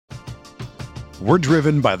We're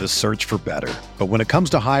driven by the search for better. But when it comes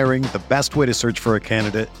to hiring, the best way to search for a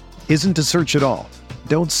candidate isn't to search at all.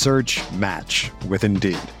 Don't search, match with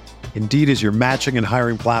Indeed. Indeed is your matching and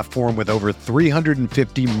hiring platform with over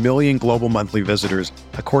 350 million global monthly visitors,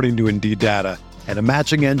 according to Indeed data, and a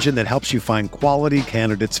matching engine that helps you find quality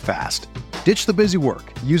candidates fast. Ditch the busy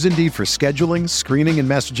work. Use Indeed for scheduling, screening, and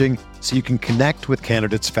messaging so you can connect with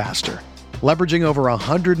candidates faster. Leveraging over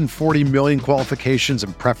 140 million qualifications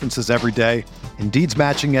and preferences every day, Indeed's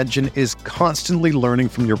matching engine is constantly learning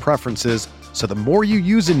from your preferences, so the more you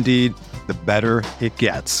use Indeed, the better it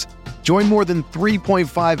gets. Join more than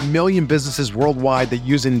 3.5 million businesses worldwide that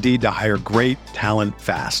use Indeed to hire great talent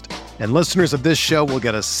fast. And listeners of this show will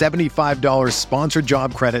get a $75 sponsored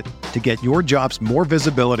job credit to get your jobs more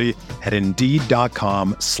visibility at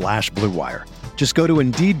Indeed.com/Blue Wire. Just go to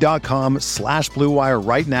Indeed.com/Blue Wire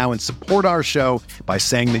right now and support our show by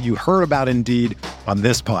saying that you heard about Indeed on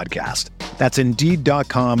this podcast. That's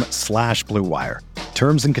Indeed.com/Blue Wire.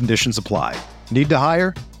 Terms and conditions apply. Need to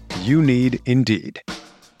hire? You need Indeed.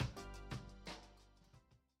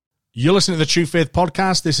 You're listening to the True Faith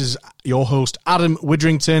Podcast. This is your host, Adam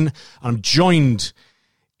Widrington. I'm joined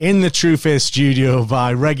in the True Faith studio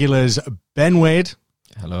by regulars Ben Wade.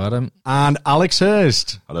 Hello, Adam. And Alex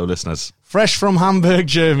Hurst. Hello, listeners. Fresh from Hamburg,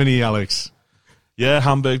 Germany, Alex. Yeah,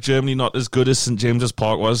 Hamburg, Germany, not as good as St. James's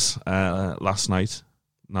Park was last night.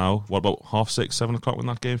 Now, what about 6:30, 7 o'clock when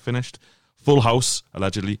that game finished? Full house,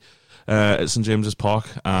 allegedly, at St. James's Park,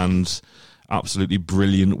 and absolutely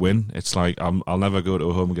brilliant win. It's like I'll never go to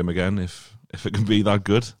a home game again if it can be that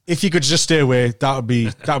good. If you could just stay away, that would be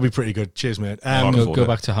pretty good. Cheers, mate. Go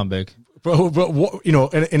back to Hamburg. But what,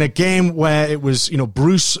 in a game where it was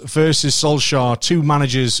Bruce versus Solskjaer, two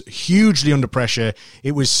managers hugely under pressure,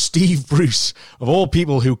 it was Steve Bruce of all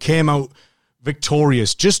people who came out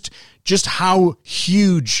victorious. Just how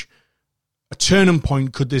huge a turning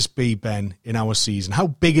point could this be, Ben, in our season? How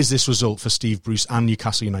big is this result for Steve Bruce and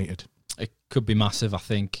Newcastle United? It could be massive, I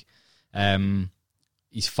think.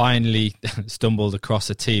 He's finally stumbled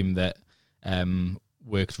across a team that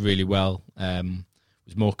worked really well,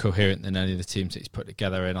 was more coherent than any of the teams that he's put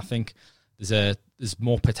together. And I think there's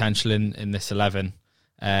more potential in this 11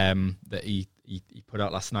 that he put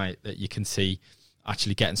out last night that you can see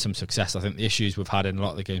actually getting some success. I think the issues we've had in a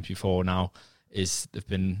lot of the games before now is they've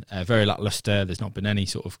been very lackluster. There's not been any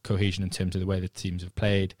sort of cohesion in terms of the way the teams have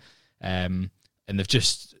played. And they've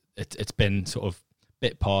just... It's been sort of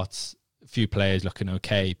bit parts, a few players looking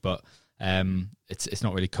okay, but it's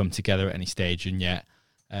not really come together at any stage. And yet,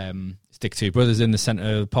 stick two brothers in the centre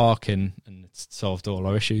of the park, and it's solved all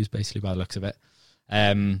our issues basically by the looks of it.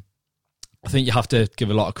 I think you have to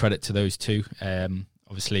give a lot of credit to those two.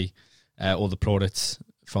 Obviously, all the plaudits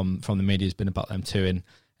from the media has been about them too, and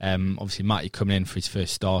obviously Matty coming in for his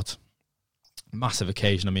first start, massive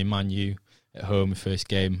occasion. I mean, Man U at home, first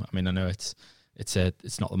game. I mean, I know it's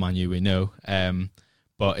not the Man U we know,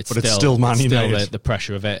 but it's still Man United. The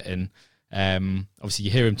pressure of it, and obviously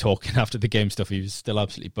you hear him talking after the game stuff. He was still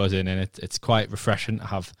absolutely buzzing, and it's quite refreshing to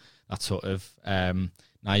have that sort of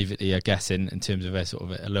naivety, I guess, in terms of a sort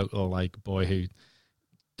of a local like boy who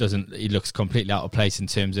he looks completely out of place in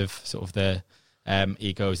terms of sort of the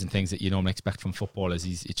egos and things that you normally expect from footballers.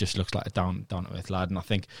 He just looks like a down to earth lad, and I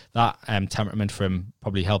think that temperament for him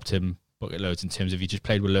probably helped him bucket loads in terms of he just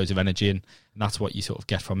played with loads of energy, and that's what you sort of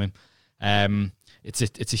get from him. It's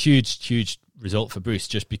a huge result for Bruce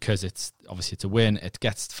just because it's a win. It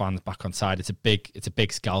gets fans back on side. It's a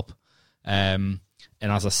big scalp, and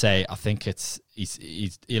as I say, I think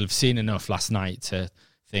he'll have seen enough last night to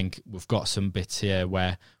think we've got some bits here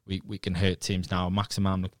where we can hurt teams now.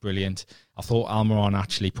 Maximan looked brilliant. I thought Almiron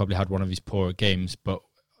actually probably had one of his poorer games, but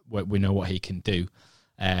we know what he can do,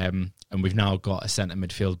 and we've now got a centre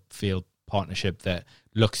midfield partnership that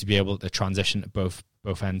looks to be able to transition to both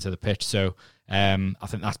ends of the pitch. So I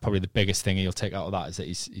think that's probably the biggest thing he'll take out of that, is that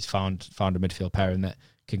he's found a midfield pairing that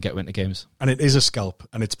can get into games. And it is a scalp,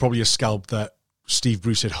 and it's probably a scalp that Steve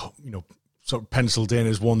Bruce had sort of penciled in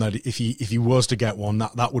as one that if he was to get one,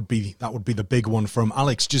 that would be the big one from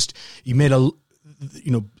Alex. Just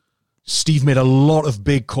Steve made a lot of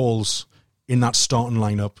big calls in that starting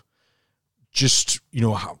lineup. Just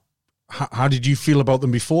how did you feel about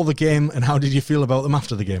them before the game, and how did you feel about them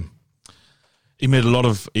after the game? He made a lot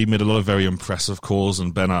of very impressive calls,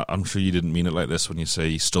 and Ben, I'm sure you didn't mean it like this when you say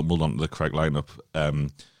he stumbled onto the correct lineup.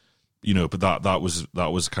 But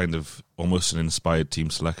that was kind of almost an inspired team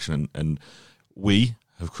selection, and we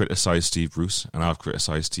have criticised Steve Bruce, and I've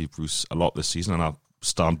criticised Steve Bruce a lot this season, and I'll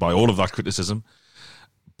stand by all of that criticism.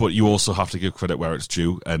 But you also have to give credit where it's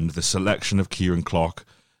due, and the selection of Kieran Clark,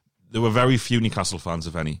 there were very few Newcastle fans,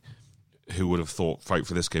 if any, who would have thought, fight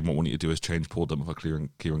for this game, what we need to do is change Paul Dummett for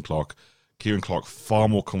Kieran Clark. Kieran Clark far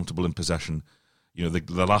more comfortable in possession. You know,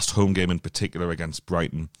 the last home game in particular against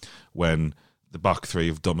Brighton, when the back three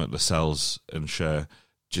of Dummett, Lascelles and Cher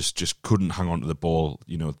just couldn't hang on to the ball.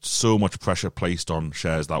 You know, so much pressure placed on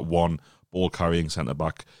Cher as that one ball-carrying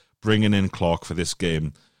centre-back. Bringing in Clark for this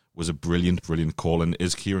game was a brilliant, brilliant call. And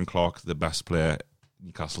is Kieran Clark the best player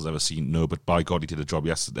Newcastle's ever seen? No, but by God, he did a job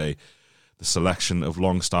yesterday. The selection of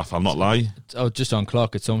Longstaff, I'll not lie. Oh, just on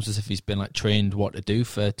Clark, it's almost as if he's been like trained what to do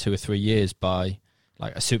for 2 or 3 years by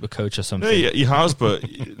like a super coach or something. Yeah, he has, but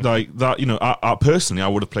like that, you know, I personally, I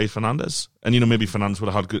would have played Fernandes. And, you know, maybe Fernandes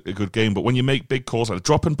would have had a good game. But when you make big calls like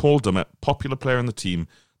dropping Paul Dummett, popular player in the team,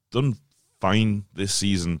 done fine this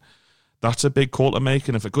season, that's a big call to make.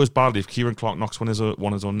 And if it goes badly, if Kieran Clark knocks one of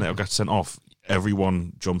his own net or gets sent off,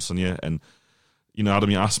 everyone jumps on you. And, you know, Adam,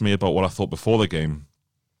 you asked me about what I thought before the game.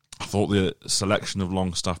 I thought the selection of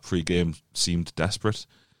Longstaff pre-game seemed desperate.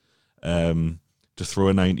 To throw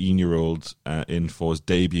a 19-year-old in for his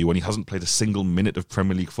debut when he hasn't played a single minute of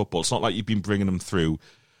Premier League football. It's not like you've been bringing him through.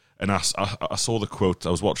 And I saw the quote.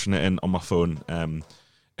 I was watching it on my phone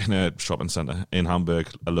in a shopping centre in Hamburg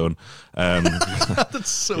alone. That's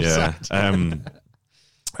so sad.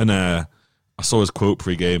 And I saw his quote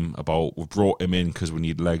pre-game about, we brought him in because we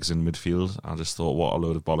need legs in midfield. I just thought, what a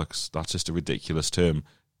load of bollocks. That's just a ridiculous term.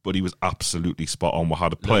 But he was absolutely spot on. We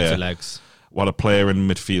had a player, Loads of legs. We had a player in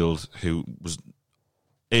midfield who was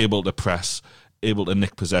able to press, able to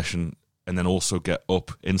nick possession, and then also get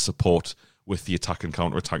up in support with the attack and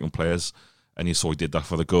counter-attacking players. And you saw he did that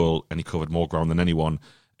for the goal, and he covered more ground than anyone.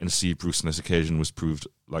 And Steve Bruce on this occasion was proved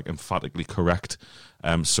like emphatically correct.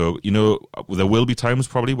 So, you know, there will be times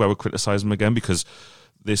probably where we'll criticise him again because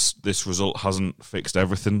this result hasn't fixed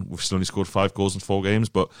everything. We've still only scored 5 goals in 4 games,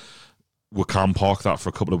 but we can park that for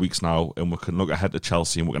a couple of weeks now and we can look ahead to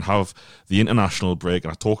Chelsea and we can have the international break.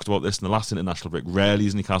 And I talked about this in the last international break. Rarely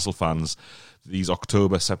as Newcastle fans, these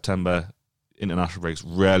October, September international breaks,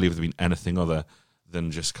 rarely have there been anything other than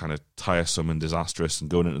just kind of tiresome and disastrous and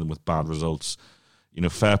going into them with bad results. You know,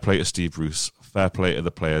 fair play to Steve Bruce, fair play to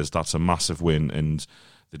the players. That's a massive win and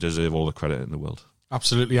they deserve all the credit in the world.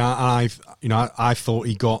 Absolutely. I thought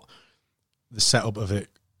he got the setup of it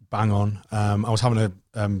bang on. I was having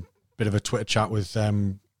a bit of a Twitter chat with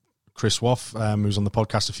Chris Woff, who was on the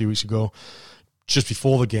podcast a few weeks ago, just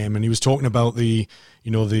before the game, and he was talking about the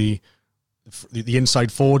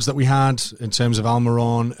inside forwards that we had in terms of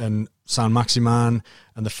Almiron and San Maximan,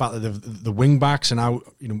 and the fact that the wing backs, and how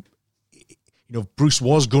Bruce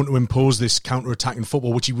was going to impose this counter-attacking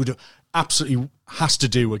football, which he would absolutely has to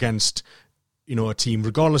do against a team,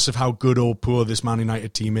 regardless of how good or poor this Man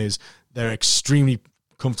United team is. They're extremely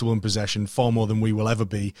comfortable in possession, far more than we will ever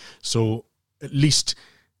be. So at least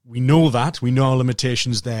we know that. We know our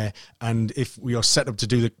limitations there. And if we are set up to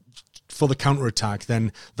do for the counter-attack,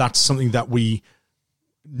 then that's something that we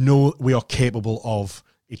know we are capable of.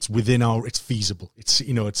 It's within it's feasible.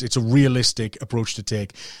 It's a realistic approach to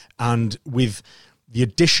take. And with the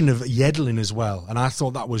addition of Yedlin as well, and I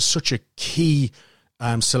thought that was such a key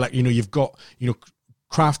select. You've got,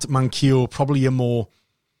 Kraft, Manquillo, probably a more,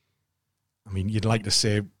 you'd like to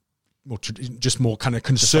say more kind of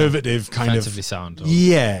conservative, defensively sound. Or...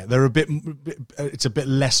 Yeah, they're it's a bit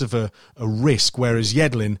less of a risk, whereas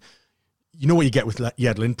Yedlin, you know what you get with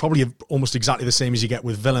Yedlin, probably almost exactly the same as you get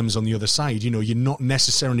with Willems on the other side. You're not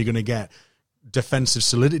necessarily going to get defensive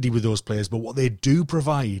solidity with those players, but what they do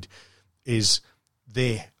provide is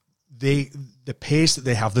the pace that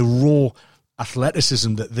they have, the raw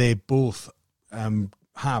athleticism that they both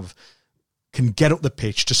have, can get up the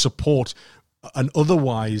pitch to support an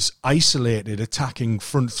otherwise isolated attacking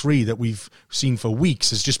front three that we've seen for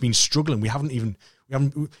weeks has just been struggling. We haven't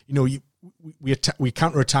we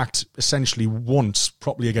counter-attacked essentially once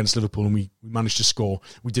properly against Liverpool and we managed to score.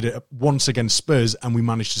 We did it once against Spurs and we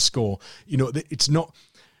managed to score. It's not,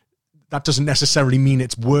 that doesn't necessarily mean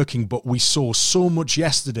it's working, but we saw so much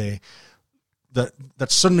yesterday that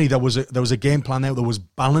suddenly there was a game plan there, there was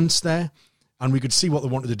balance there, and we could see what they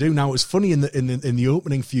wanted to do. Now, it was funny in the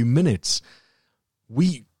opening few minutes,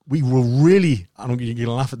 we were really, I don't think you're going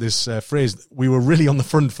to laugh at this phrase, we were really on the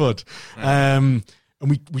front foot. And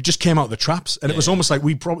we just came out of the traps, and it was almost like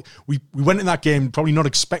we went in that game probably not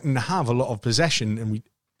expecting to have a lot of possession, and we,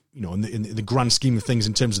 in the grand scheme of things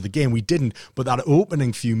in terms of the game, we didn't. But that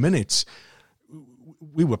opening few minutes,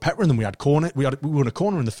 we were peppering them. We were in a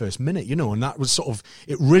corner in the first minute, and that was sort of,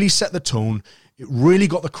 it really set the tone. It really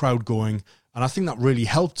got the crowd going, and I think that really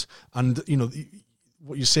helped. And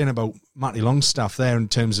what you're saying about Matty Longstaff there in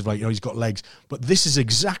terms of, like, you know, he's got legs, but this is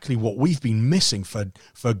exactly what we've been missing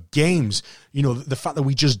for games. You know, the fact that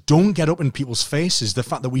we just don't get up in people's faces, the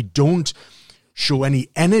fact that we don't show any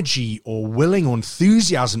energy or willing or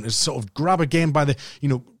enthusiasm to sort of grab a game by the, you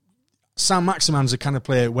know, Sam Maximan's the kind of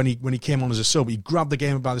player, when he came on as a sub, he grabbed the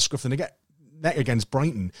game by the scruff of the neck against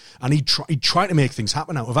Brighton, and he tried to make things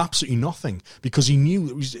happen out of absolutely nothing, because he knew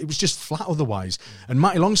it was just flat otherwise. And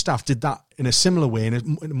Matty Longstaff did that in a similar way,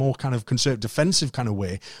 in a more kind of conservative, defensive kind of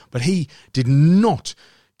way, but he did not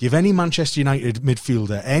give any Manchester United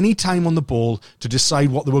midfielder any time on the ball to decide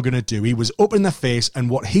what they were going to do. He was up in their face,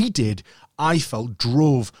 and what he did, I felt,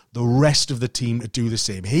 drove the rest of the team to do the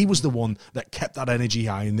same. He was the one that kept that energy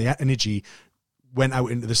high, and the energy went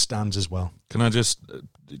out into the stands as well. Can I just,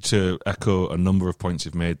 to echo a number of points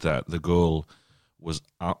you've made there, the goal was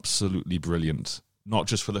absolutely brilliant. Not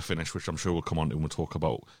just for the finish, which I'm sure we'll come on to when we'll talk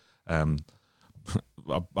about. I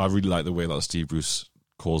really like the way that Steve Bruce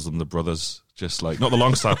calls them the brothers, just like, not the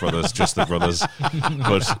Longstaff brothers, just the brothers.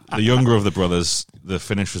 But the younger of the brothers, the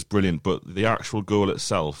finish was brilliant. But the actual goal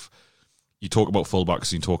itself, you talk about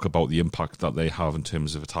fullbacks, and you talk about the impact that they have in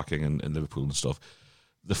terms of attacking in Liverpool and stuff.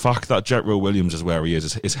 The fact that Jetro Williams is where he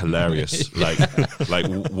is hilarious. like,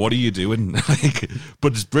 what are you doing?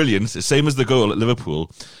 But it's brilliant. It's same as the goal at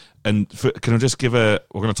Liverpool. And can I just give we're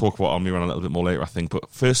going to talk about Almiron a little bit more later, I think.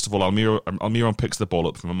 But first of all, Almiron picks the ball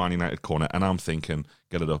up from a Man United corner, and I'm thinking,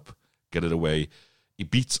 get it up, get it away. He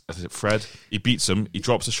beats Fred. He beats him. He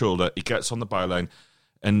drops a shoulder. He gets on the byline.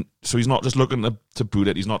 And so he's not just looking to boot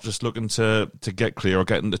it. He's not just looking to get clear or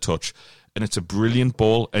get into touch. And it's a brilliant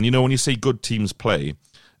ball. And you know, when you see good teams play,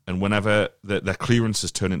 and whenever their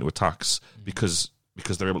clearances turn into attacks because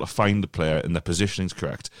they're able to find the player and their positioning's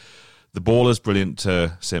correct, the ball is brilliant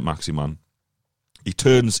to St. Maximan. He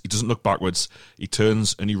turns, he doesn't look backwards, he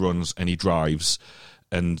turns and he runs and he drives.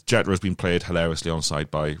 And Jetra has been played hilariously onside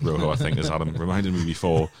by Rojo, I think, as Adam reminded me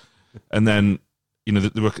before. And then, you know,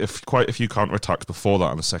 there were quite a few counter-attacks before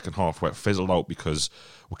that in the second half where it fizzled out because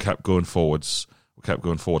we kept going forwards.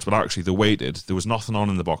 But actually, the way it did, there was nothing on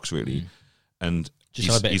in the box, really. And just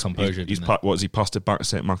had a bit of composure. He passed it back to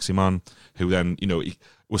St. Maximan, who then, you know, he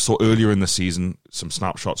was so earlier in the season, some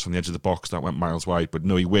snapshots from the edge of the box that went miles wide, but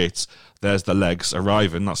no, he waits. There's the legs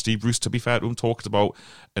arriving that Steve Bruce, to be fair to him, talked about,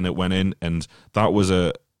 and it went in, and that was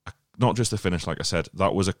not just a finish, like I said,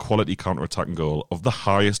 that was a quality counter-attacking goal of the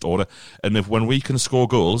highest order. And when we can score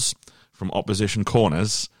goals from opposition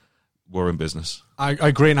corners, we're in business. I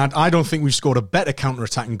agree, and I don't think we've scored a better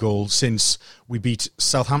counter-attacking goal since we beat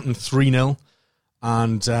Southampton 3-0,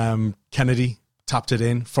 and Kennedy tapped it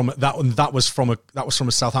in from that. That was from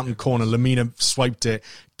a Southampton corner. Lamina swiped it.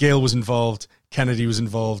 Gale was involved. Kennedy was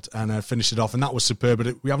involved, and finished it off, and that was superb.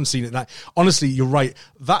 But we haven't seen it. Honestly, you're right.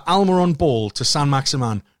 That Almiron ball to San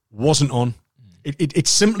Maximan wasn't on. It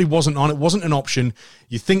simply wasn't on. It wasn't an option.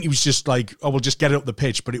 You think he was just like, oh, we'll just get it up the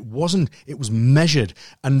pitch, but it wasn't. It was measured,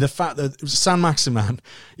 and the fact that it was San Maximan,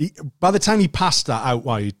 by the time he passed that out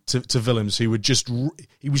wide to Willems, he was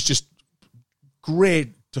just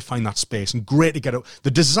great to find that space and great to get up. The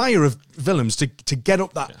desire of Willems to get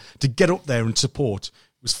up to get up there and support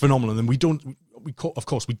was phenomenal. And we don't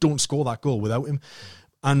score that goal without him.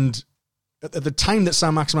 And at the time that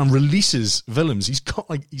Sam Maximan releases Willems, he's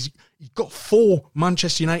got 4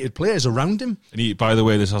 Manchester United players around him. And he, by the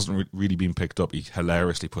way, this hasn't really been picked up. He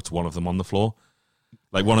hilariously puts one of them on the floor.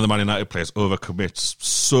 Like, one of the Man United players overcommits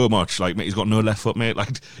so much. Like, mate, he's got no left foot, mate.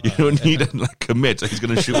 Like, you don't need to commit. He's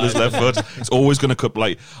going to shoot with his left foot. It's always going to cut.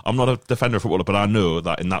 Like, I'm not a defender of footballer, but I know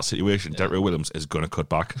that in that situation, Jetro Williams is going to cut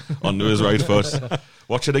back onto his right foot.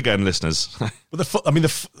 Watch it again, listeners.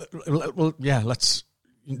 Let's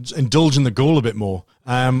indulge in the goal a bit more.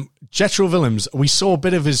 Jetro Willems, we saw a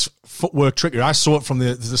bit of his footwork trickery. I saw it from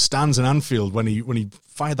the stands in Anfield when he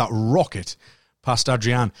fired that rocket past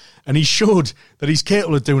Adrian, and he showed that he's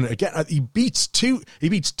capable of doing it again. He beats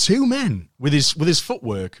two men with his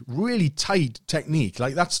footwork, really tight technique.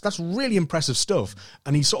 Like, that's really impressive stuff.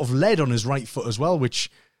 And he sort of led on his right foot as well, which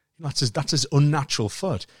that's his unnatural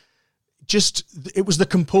foot. It was the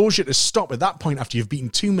composure to stop at that point after you've beaten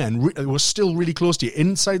 2 men who were still really close to you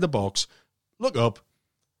inside the box, look up,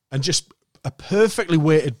 and just a perfectly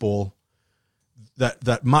weighted ball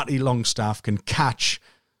that Matty Longstaff can catch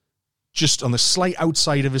just on the slight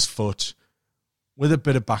outside of his foot with a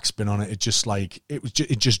bit of backspin on it. It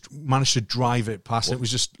just managed to drive it past. It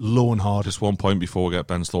was just low and hard. Just one point before we get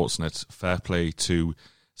Ben's thoughts on it. Fair play to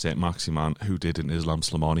St. Maximan, who did an Islam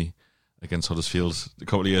Slimani against Huddersfield a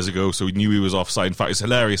couple of years ago, so we knew he was offside. In fact, it's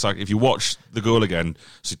hilarious. Like, if you watch the goal again,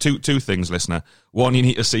 so two things, listener. One, you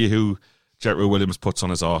need to see who Jethro Williams puts on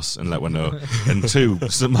his arse and let one know. And 2,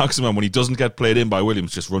 St. Maximin, when he doesn't get played in by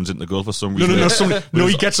Williams, just runs into the goal for some reason. No,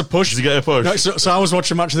 he gets a push. Does he get a push? No, so I was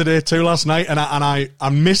watching Match of the Day 2 last night, and I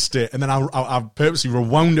missed it, and then I purposely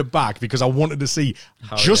rewound it back because I wanted to see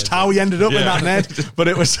how he ended up in that net. But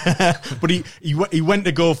it was, but he went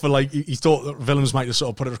to go for, like, he thought that Willems might have sort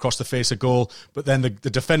of put it across the face of goal, but then the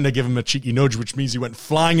defender gave him a cheeky nudge, which means he went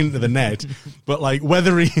flying into the net. But like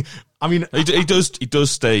whether he does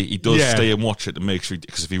stay and watch it to make sure,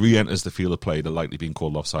 because if he re-enters the field of play, they're likely being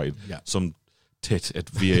called offside. Yeah. Some tit at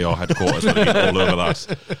VAR headquarters will be all over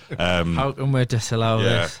that. How can we disallow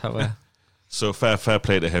this? So fair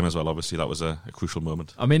play to him as well. Obviously, that was a crucial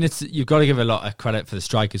moment. I mean, you've got to give a lot of credit for the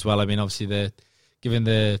strike as well. I mean, obviously given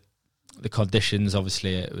the conditions,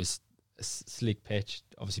 obviously it was a sleek pitch.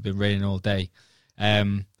 Obviously, been raining all day.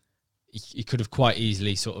 He could have quite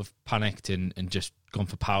easily sort of panicked and just gone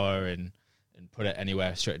for power and put it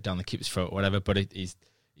anywhere straight down the keeper's throat or whatever. But he's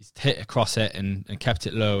hit across it and kept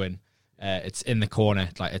it low, and it's in the corner.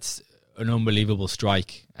 Like, it's an unbelievable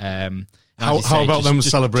strike. How about them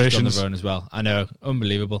celebrations? Just on the run as well. I know,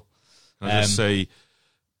 unbelievable. I just say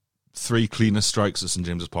 3 cleanest strikes at St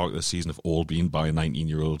James's Park this season have all been by a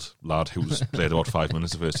 19-year-old lad who's played about 5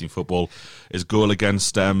 minutes of first-team football. His goal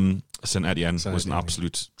against St Etienne was an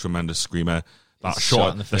absolute tremendous screamer. That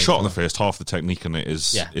shot in the first half, the technique on it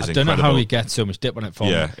is incredible. I don't know how he gets so much dip on it from.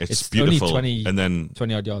 Yeah, it's beautiful. Only 20, and then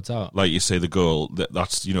 20-odd yards out. Like you say, the goal,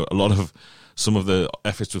 that's, a lot of some of the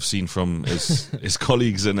efforts we've seen from his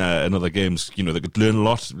colleagues in other games, they could learn a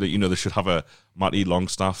lot. They should have a Matty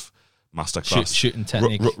Longstaff masterclass. Shooting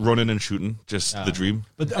technique. Running and shooting, the dream.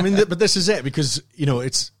 But I mean, but this is it, because,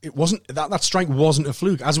 it wasn't, that strike wasn't a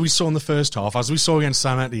fluke. As we saw in the first half, as we saw against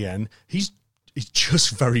Saint Etienne, he's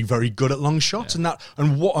just very, very good at long shots, and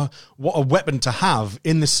what a weapon to have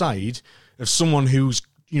in the side of someone who's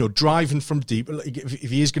driving from deep.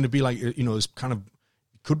 If he is going to be like this kind of,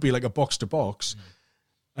 could be like a box to box,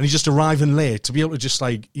 and he's just arriving late, to be able to just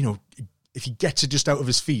if he gets it just out of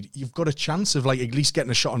his feet, you've got a chance of at least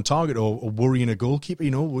getting a shot on target or worrying a goalkeeper.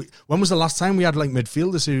 When was the last time we had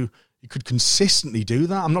midfielders who you could consistently do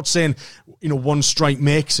that? I'm not saying one strike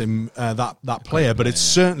makes him that player, but it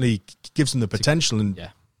certainly gives him the potential. And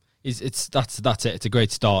that's it. It's a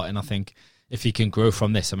great start, and I think if he can grow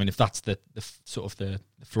from this, I mean, if that's the sort of the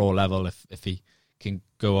floor level, if he can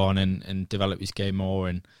go on and develop his game more,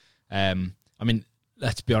 and I mean,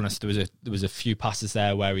 let's be honest, there was a few passes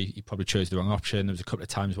there where he probably chose the wrong option. There was a couple of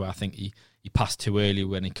times where I think he passed too early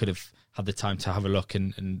when he could have had the time to have a look,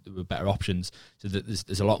 and there were better options. So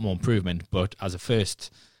there's a lot more improvement. But as a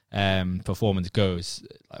first performance goes,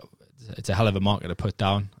 it's a hell of a marker to put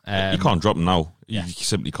down. You can't drop him now. You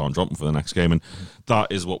simply can't drop him for the next game, and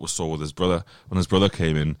that is what we saw with his brother when his brother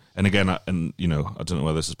came in. And again, I don't know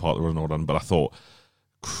whether this is part of the run or not, but I thought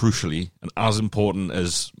crucially, and as important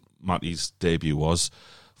as Matty's debut was,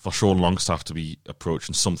 for Sean Longstaff to be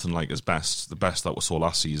approaching something like his best, the best that we saw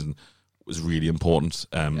last season, was really important.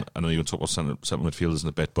 I know you're going to talk about centre midfielders in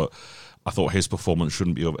a bit, but I thought his performance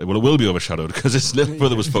shouldn't be it will be overshadowed because his little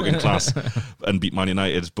brother was fucking class and beat Man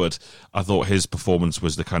United, but I thought his performance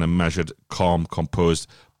was the kind of measured, calm, composed,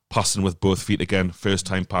 passing with both feet again, first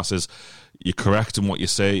time passes. You're correct in what you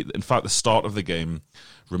say. In fact, the start of the game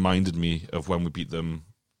reminded me of when we beat them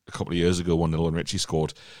a couple of years ago, 1-0, and Richie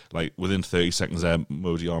scored. Like, within 30 seconds there,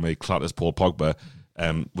 Modi Arme clatters Paul Pogba.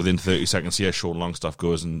 Within 30 seconds here, Sean Longstaff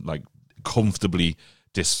goes and comfortably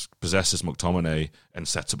dispossesses McTominay and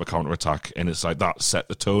sets up a counter-attack, and it's like that set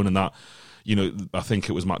the tone, and that, I think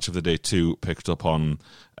it was Match of the Day 2 picked up on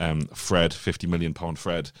Fred, £50 million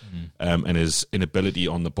Fred, and his inability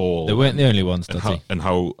on the ball. They weren't the only ones, and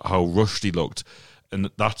how rushed he looked, and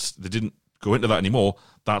they didn't go into that anymore.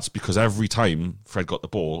 That's because every time Fred got the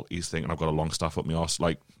ball, he's thinking, I've got a Longstaff up my arse.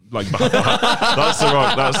 That's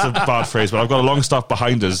the bad phrase, but I've got a Longstaff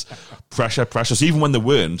behind us. Pressure. So even when they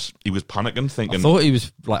weren't, he was panicking, thinking... I thought he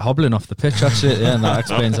was hobbling off the pitch, actually. Yeah, and that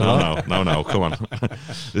explains a lot. No, come on.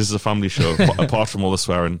 This is a family show, apart from all the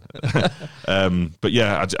swearing. But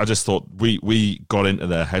yeah, I just thought we got into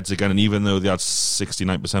their heads again, and even though they had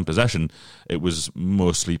 69% possession, it was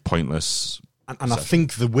mostly pointless. And I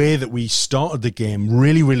think the way that we started the game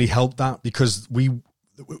really, really helped that, because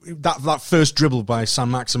that first dribble by St.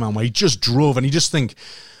 Maximin where he just drove, and you just think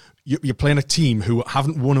you're playing a team who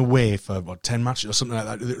haven't won away for 10 matches or something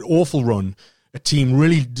like that. Awful run. A team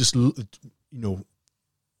really just low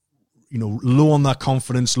on their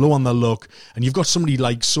confidence, low on their luck, and you've got somebody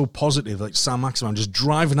so positive like St. Maximin just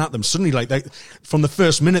driving at them. Suddenly, from the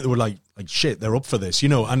first minute, they were like shit, they're up for this,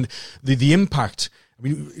 and the impact. I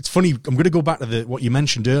mean, it's funny. I'm going to go back to what you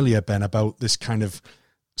mentioned earlier, Ben, about this kind of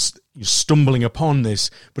stumbling upon this,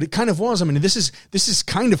 but it kind of was. I mean, this is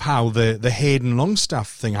kind of how the Hayden Longstaff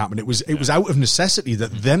thing happened. It was out of necessity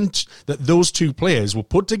that those two players were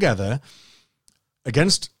put together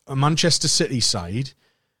against a Manchester City side,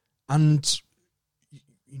 and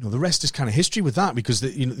the rest is kind of history with that, because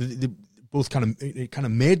they both kind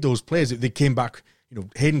of made those players. They came back.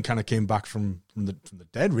 Hayden kind of came back from the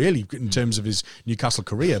dead, really, in terms of his Newcastle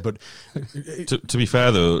career. But to be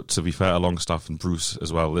fair, to Longstaff and Bruce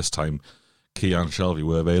as well, this time, Keir and Shelvey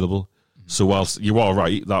were available. So whilst you are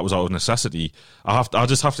right, that was out of necessity, I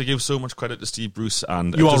just have to give so much credit to Steve Bruce.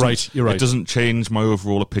 And you are right. You're right. It doesn't change my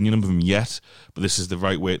overall opinion of him yet, but this is the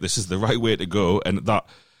right way. This is the right way to go. And that,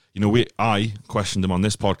 I questioned him on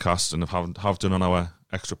this podcast and have done on our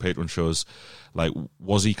extra Patreon shows. Like,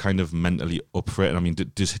 was he kind of mentally up for it? And I mean,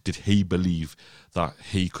 did he believe that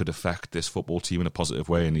he could affect this football team in a positive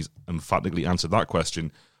way? And he's emphatically answered that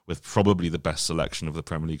question with probably the best selection of the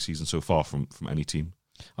Premier League season so far from any team.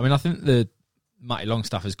 I mean, I think the Matty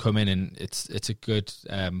Longstaff has come in, and it's a good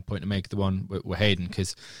point to make, the one with Hayden,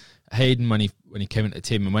 because Hayden, when he came into the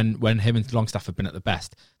team, and when him and Longstaff have been at the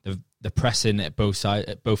best, they're pressing at both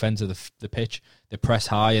ends of the pitch. They press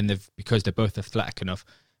high, and because they're both athletic enough.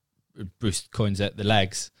 Bruce coins it, the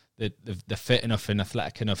legs. They're fit enough and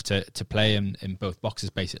athletic enough to play in both boxes,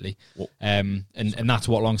 basically. And that's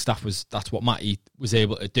what Longstaff was. That's what Matty was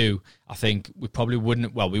able to do. I think we probably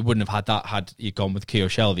wouldn't have had that had he gone with Keir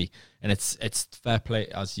Shelvey. And it's fair play,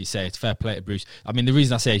 as you say. It's fair play to Bruce. I mean, the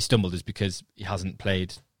reason I say he stumbled is because he hasn't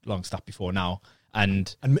played Longstaff before now.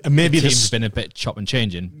 And maybe the team's been a bit chop and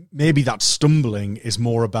changing. Maybe that stumbling is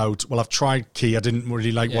more about, well, I've tried Key, I didn't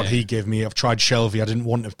really like what he gave me. I've tried Shelvey, I didn't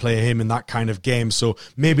want to play him in that kind of game. So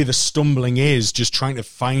maybe the stumbling is just trying to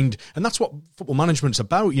find, and that's what football management's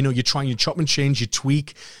about. You're trying, you chop and change, you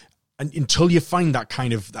tweak, and until you find that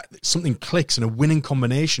kind of something clicks and a winning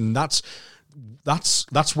combination. That's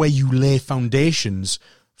where you lay foundations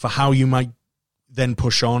for how you might then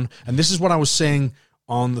push on. And this is what I was saying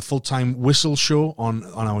on the Full-Time Whistle show on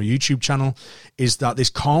our YouTube channel, is that this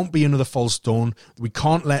can't be another false dawn. We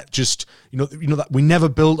can't let just, that we never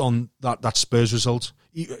built on that Spurs result.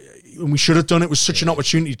 And we should have done it. It was such an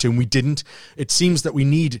opportunity to, and we didn't. It seems that we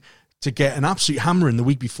need to get an absolute hammer in the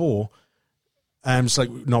week before. It's like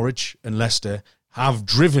Norwich and Leicester have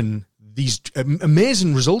driven these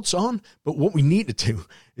amazing results on, but what we need to do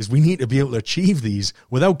is we need to be able to achieve these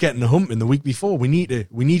without getting a hump in the week before. We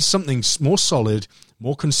need something more solid,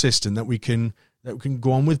 more consistent that we can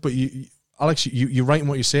go on with. But Alex, you're right in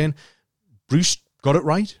what you're saying. Bruce got it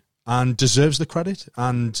right and deserves the credit,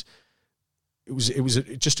 and it was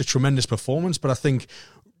just a tremendous performance. But I think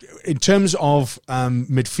in terms of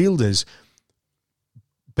midfielders,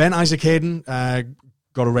 Isaac Hayden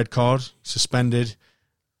got a red card, suspended.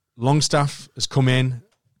 Longstaff has come in,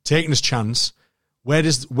 taken his chance. Where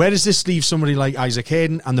does this leave somebody like Isaac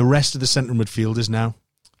Hayden and the rest of the central midfielders now?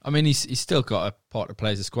 I mean, he's still got a part to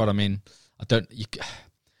play as a squad. I mean,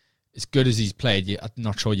 as good as he's played, I'm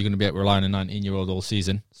not sure you're going to be able to rely on a 19-year-old all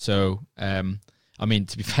season. So, I mean,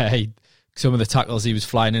 to be fair, some of the tackles he was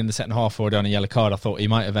flying in the second half for down a yellow card, I thought he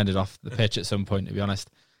might have ended off the pitch at some point, to be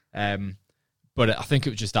honest. But I think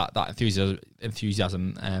it was just that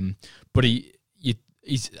enthusiasm. But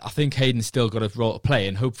I think Hayden's still got a role to play,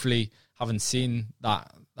 and hopefully, having seen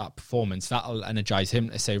that performance, that'll energise him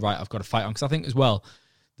to say, right, I've got to fight on. Because I think as well,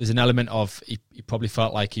 there's an element of he probably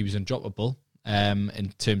felt like he was undroppable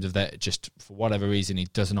in terms of that. Just for whatever reason,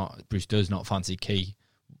 Bruce does not fancy Key,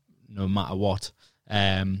 no matter what.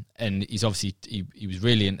 And he's obviously he was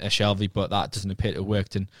really into Shelvey, but that doesn't appear to have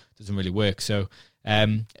worked and doesn't really work. So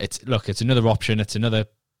it's another option. It's another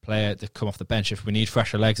player to come off the bench if we need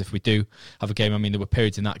fresher legs. If we do have a game, I mean, there were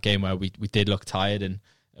periods in that game where we did look tired and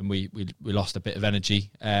we lost a bit of energy.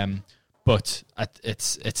 But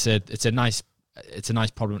it's a nice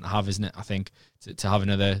problem to have, isn't it? I think to have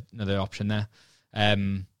another option there.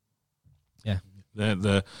 Yeah.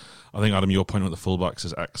 I think, Adam, your point about the fullbacks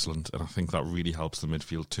is excellent, and I think that really helps the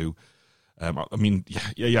midfield too. I mean,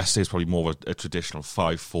 yesterday's probably more of a traditional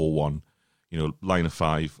 5-4-1. Line of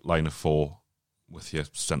 5, line of 4. With your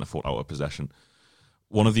centre forward out of possession.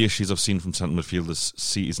 One of the issues I've seen from centre midfield this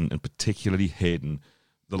season, and particularly Hayden,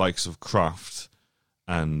 the likes of Kraft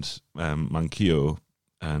and Manquillo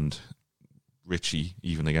and Ritchie,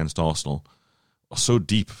 even against Arsenal, are so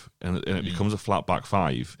deep, and it becomes a flat back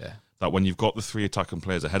five that when you've got the three attacking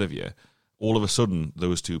players ahead of you, all of a sudden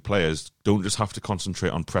those two players don't just have to concentrate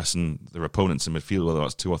on pressing their opponents in midfield, whether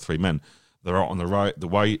that's 2 or 3 men. They're out on the right, the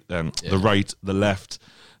right, the left.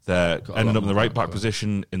 They're ending up in the right back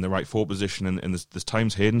position, in the right forward position, and there's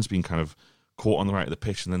times Hayden's been kind of caught on the right of the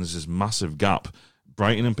pitch, and then there's this massive gap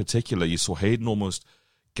Brighton in particular, you saw Hayden almost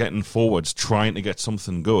getting forwards, trying to get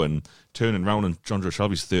something going, turning around, and John Joe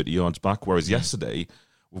Shelby's 30 yards back. Whereas yesterday,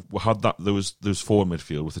 we had those forward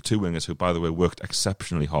midfield with the two wingers who, by the way, worked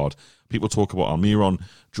exceptionally hard. People talk about Almiron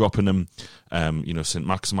dropping him, St.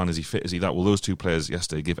 Maximan, is he fit, is he that? Well, those two players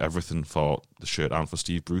yesterday gave everything for the shirt and for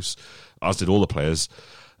Steve Bruce, as did all the players.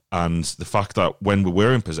 And the fact that when we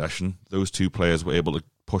were in possession, those two players were able to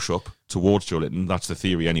push up towards Joe Linton, that's the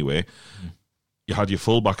theory anyway. You had your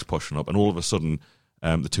full-backs pushing up, and all of a sudden,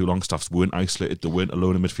 the two Longstaffs weren't isolated, they weren't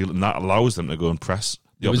alone in midfield, and that allows them to go and press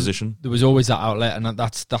the opposition. There was always that outlet, and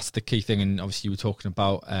that's the key thing. And obviously, you were talking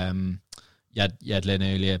about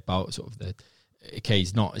Yedlin earlier about sort of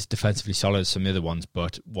he's not as defensively solid as some of the other ones,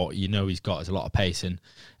 but what he's got is a lot of pace. And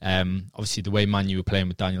obviously, the way Man U were playing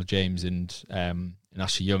with Daniel James and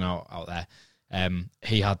Ashley Young out there,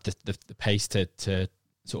 he had the pace to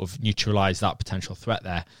sort of neutralise that potential threat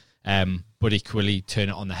there. But equally turn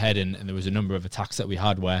it on the head, and there was a number of attacks that we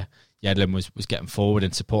had where Yedlin was getting forward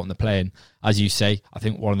and supporting the play. And as you say, I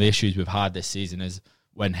think one of the issues we've had this season is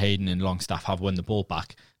when Hayden and Longstaff have won the ball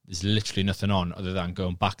back, there's literally nothing on other than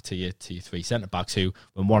going back to your three centre-backs who,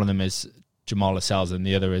 when one of them is Jamal Lascelles and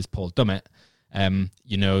the other is Paul Dummett,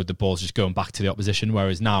 the ball's just going back to the opposition,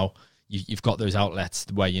 whereas now you've got those outlets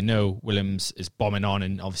where Williams is bombing on,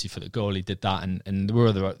 and obviously for the goal he did that, and there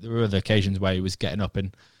were other occasions where he was getting up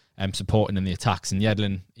and supporting in the attacks, and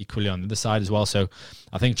Yedlin equally on the other side as well. So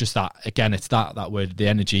I think just that, again, it's that word, the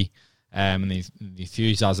energy and the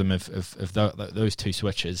enthusiasm of those two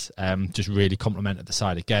switches just really complemented the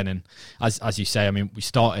side again. And as you say, I mean, we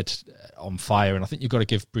started on fire, and I think you've got to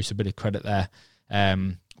give Bruce a bit of credit there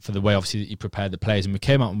for the way, obviously, that he prepared the players. And we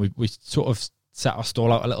came out and we sort of set our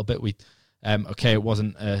stall out a little bit. It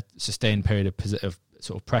wasn't a sustained period of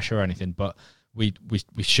sort of pressure or anything, but we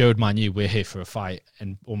showed Man U we're here for a fight,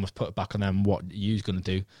 and almost put it back on them what U's going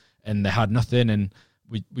to do, and they had nothing, and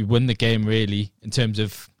we won the game really in terms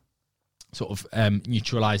of sort of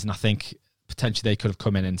neutralising. I think potentially they could have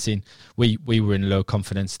come in and seen we were in low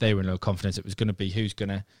confidence, they were in low confidence. It was going to be who's going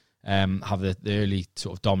to have the early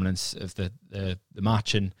sort of dominance of the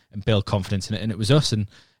match and build confidence in it, and it was us.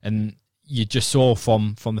 And you just saw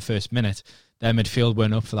from the first minute their midfield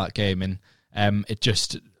weren't up for that game, and it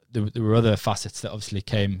just. There were other facets that obviously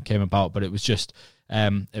came about, but it was just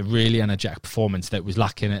a really energetic performance that was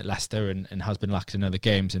lacking at Leicester and has been lacking in other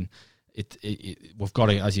games. And we've got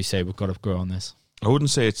to, as you say, we've got to grow on this. I wouldn't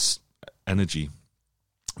say it's energy,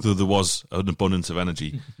 though there was an abundance of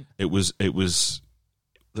energy. It was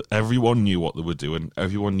everyone knew what they were doing,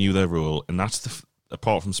 everyone knew their role, and that's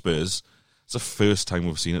apart from Spurs. It's the first time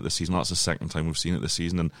we've seen it this season. That's the second time we've seen it this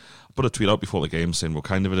season. And I put a tweet out before the game saying we're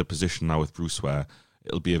kind of in a position now with Bruce where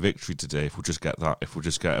it'll be a victory today if we just get that. If we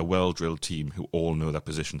just get a well-drilled team who all know their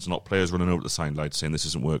positions, not players running over the sidelines saying this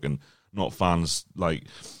isn't working, not fans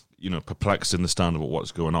perplexed in the stand about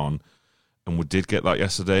what's going on. And we did get that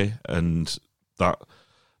yesterday, and that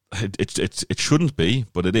it shouldn't be,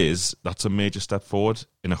 but it is. That's a major step forward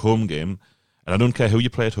in a home game. And I don't care who you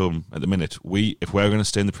play at home at the minute. If we're going to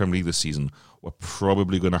stay in the Premier League this season, we're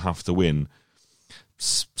probably going to have to win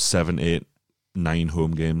 7, 8, 9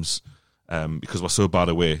 home games. Because we're so bad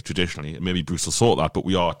away traditionally, and maybe Bruce will sort that, but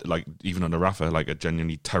we are, like, even under Rafa, like a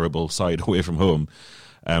genuinely terrible side away from home.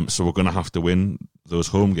 So we're going to have to win those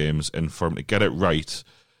home games, and for him to get it right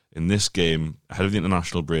in this game ahead of the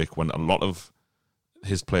international break, when a lot of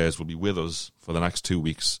his players will be with us for the next 2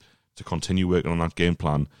 weeks to continue working on that game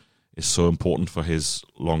plan, is so important for his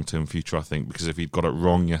long-term future, I think, because if he'd got it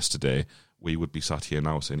wrong yesterday, we would be sat here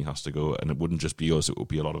now saying he has to go, and it wouldn't just be us, it would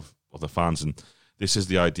be a lot of other fans. And this is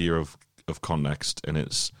the idea of context, and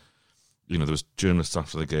it's, there was journalists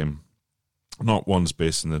after the game, not ones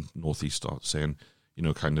based in the northeast, saying,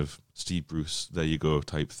 kind of Steve Bruce, there you go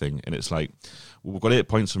type thing. And it's like, well, we've got 8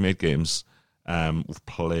 points from 8 games. We've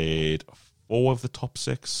played 4 of the top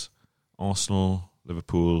 6: Arsenal,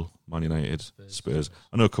 Liverpool, Man United, Spurs.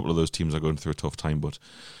 I know a couple of those teams are going through a tough time, but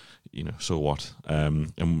so what?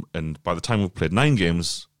 And by the time we've played 9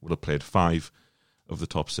 games, we'll have played 5 of the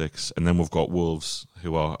top 6, and then we've got Wolves,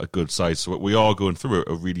 who are a good side. So we are going through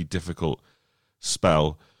a really difficult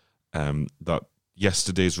spell. That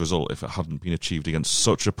yesterday's result, if it hadn't been achieved against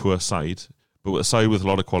such a poor side, but a side with a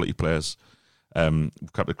lot of quality players,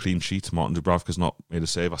 we've kept a clean sheet. Martin Dubravka's not made a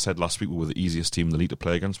save. I said last week we were the easiest team in the league to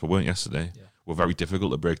play against, but weren't yesterday. Yeah. We're very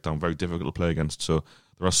difficult to break down, very difficult to play against. So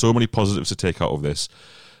there are so many positives to take out of this,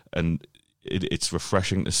 and it's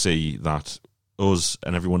refreshing to see that us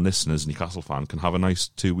and everyone listening as Newcastle fan can have a nice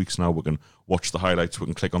 2 weeks now. We can watch the highlights, we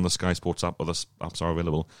can click on the Sky Sports app, other apps are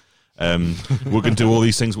available, We're going to do all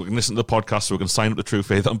these things. We're going to listen to the podcast. We're going to sign up to True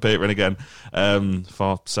Faith on Patreon again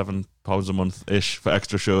for £7 a month ish for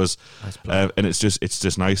extra shows. And it's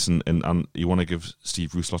just nice, and you want to give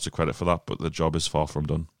Steve Bruce lots of credit for that, but the job is far from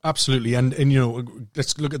done. Absolutely, and you know,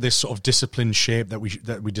 let's look at this sort of disciplined shape that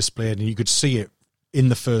we displayed, and you could see it in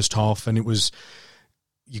the first half, and it was.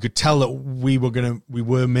 You could tell that we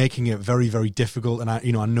were making it very, very difficult, and I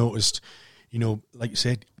noticed, like you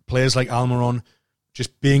said, players like Almiron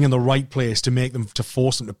just being in the right place to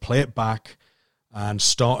force them to play it back and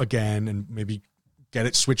start again, and maybe get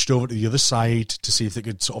it switched over to the other side to see if they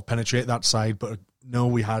could sort of penetrate that side. But no,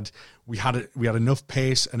 we had enough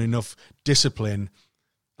pace and enough discipline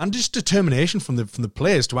and just determination from the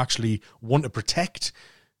players to actually want to protect,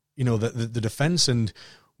 the defence. And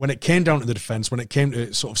when it came down to the defence, when it came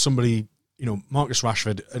to sort of somebody, Marcus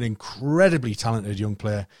Rashford, an incredibly talented young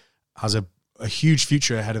player, has a huge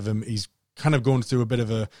future ahead of him. He's kind of going through a bit of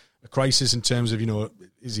a crisis in terms of,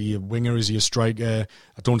 is he a winger? Is he a striker?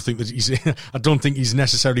 I don't think he's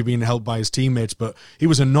necessarily being helped by his teammates, but he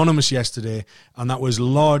was anonymous yesterday, and that was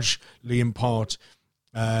largely in part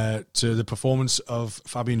to the performance of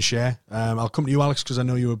Fabian Schär. I'll come to you, Alex, because I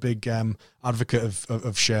know you're a big advocate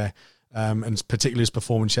of Schär. And particularly his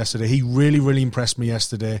performance yesterday. He really, really impressed me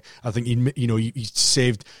yesterday. I think he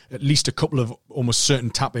saved at least a couple of almost certain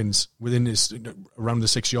tap-ins within around the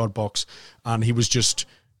 6-yard box, and he was just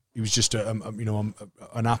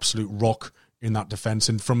an absolute rock in that defence.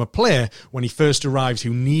 And from a player when he first arrived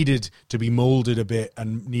who needed to be moulded a bit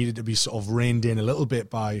and needed to be sort of reined in a little bit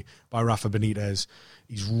by Rafa Benitez,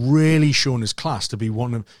 he's really shown his class to be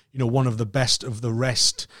one of the best of the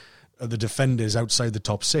rest of the defenders outside the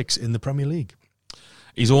top 6 in the Premier League.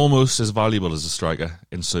 He's almost as valuable as a striker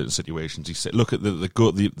in certain situations. You look at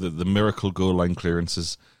the miracle goal line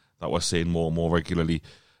clearances that we're seeing more and more regularly.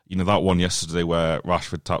 That one yesterday where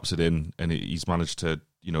Rashford taps it in and he's managed to,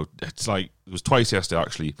 it's like, it was twice yesterday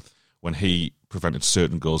actually when he prevented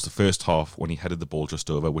certain goals. The first half when he headed the ball just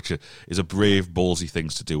over, which is a brave, ballsy thing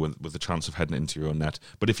to do with the chance of heading it into your own net.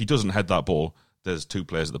 But if he doesn't head that ball, there's 2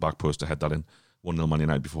 players at the back post to head that in. 1-0 Man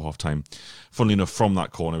United before half-time. Funnily enough, from that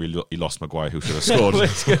corner, he lost Maguire, who should have scored.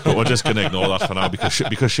 But we're just going to ignore that for now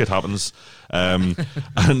because shit happens. And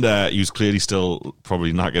he was clearly still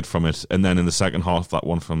probably knackered from it. And then in the second half, that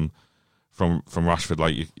one from Rashford,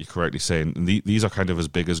 like you're correctly saying, and these are kind of as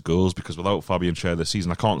big as goals, because without Fabian Schär this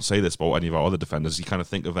season, I can't say this about any of our other defenders. You kind of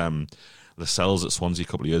think of Lascelles at Swansea a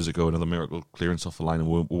couple of years ago, another miracle clearance off the line, and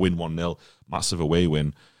we'll win 1-0, massive away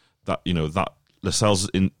win. That Lascelles'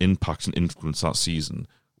 impact and influence that season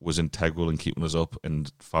was integral in keeping us up,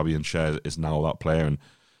 and Fabian Schär is now that player, and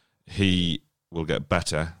he will get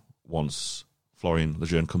better once Florian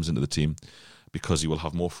Lejeune comes into the team, because he will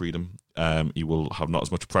have more freedom. He will have not as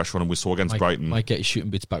much pressure on him. We saw against Brighton. Might get his shooting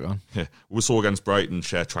boots back on. Yeah, we saw against Brighton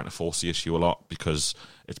Schär trying to force the issue a lot, because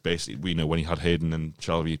it's basically, when he had Hayden and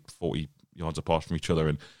Shelby 40 yards apart from each other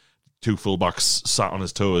and 2 fullbacks sat on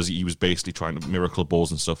his toes, he was basically trying to miracle balls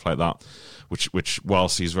and stuff like that, which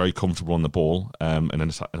whilst he's very comfortable on the ball and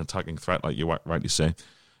an attacking threat, like you rightly say,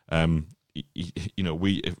 if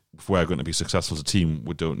we're going to be successful as a team,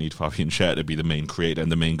 we don't need Fabian Schär to be the main creator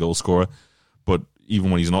and the main goal scorer. But even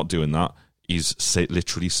when he's not doing that, he's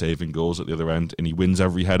literally saving goals at the other end, and he wins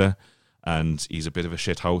every header, and he's a bit of a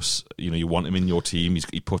shithouse. You want him in your team,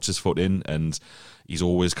 he puts his foot in, and he's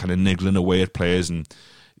always kind of niggling away at players. And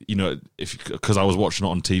because I was watching it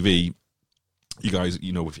on TV, you guys,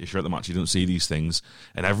 if you're at the match, you don't see these things.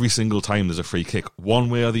 And every single time there's a free kick, one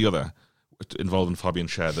way or the other, involving Fabian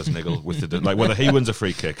Schär, there's niggle with the, like, whether he wins a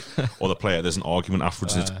free kick or the player, there's an argument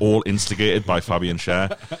afterwards. It's all instigated by Fabian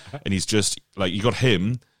Schär, and he's just like, you got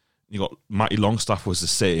him. You got Matty Longstaff was the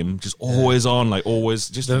same, just always on, like always,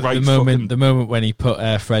 just the moment when he put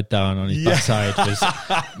Fred down on his backside was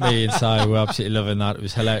me and Si were absolutely loving that. It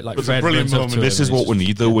was hilarious. Like, Fred runs up to him. This is what we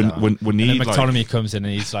need, though. We need. And then McTominay comes in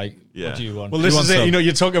and he's like, "What do you want?" Well, this is it.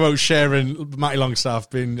 You talk about sharing Matty Longstaff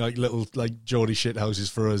being like little like Geordie shithouses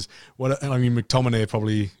for us.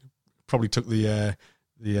 McTominay probably took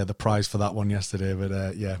the prize for that one yesterday.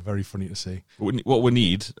 But very funny to see. What we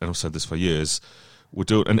need, and I've said this for years. We'll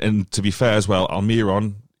do it, and to be fair as well,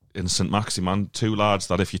 Almiron and St Maximin, 2 lads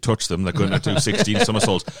that if you touch them, they're going to do 16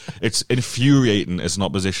 somersaults. It's infuriating as an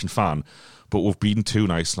opposition fan, but we've been too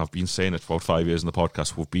nice, and I've been saying it for about 5 years in the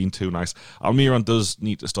podcast. We've been too nice. Almiron does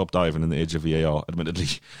need to stop diving in the age of VAR, admittedly.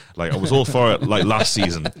 Like, I was all for it like last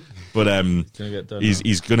season, but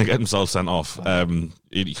he's going to get himself sent off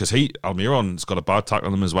because Almiron's got a bad tackle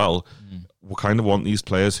on him as well. We kind of want these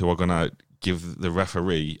players who are going to give the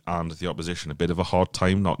referee and the opposition a bit of a hard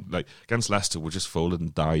time. Not like against Leicester, we just folded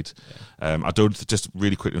and died. Yeah. I don't, just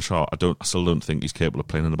really quick and short, I still don't think he's capable of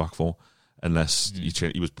playing in the back four unless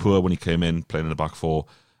he was poor when he came in playing in the back four.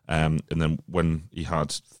 And then when he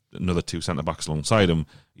had another two centre backs alongside him,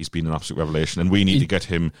 he's been an absolute revelation. And we need to get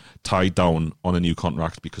him tied down on a new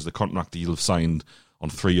contract, because the contract he'll have signed on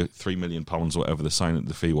 £3 million, whatever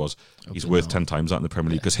the fee was, he's worth 10 times that in the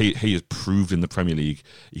Premier League, because he has proved in the Premier League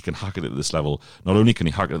he can hack it at this level. Not only can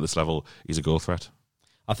he hack it at this level, he's a goal threat.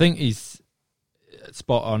 I think he's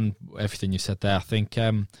spot on everything you said there. I think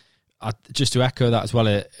just to echo that as well,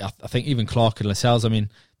 I think even Clark and Lascelles, I mean,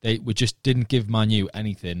 we just didn't give Man U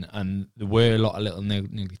anything, and there were a lot of little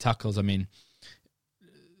niggly tackles. I mean,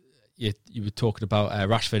 you were talking about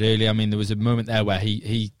Rashford earlier. I mean, there was a moment there where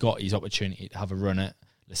he got his opportunity to have a run at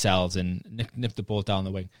Lascelles and nip the ball down the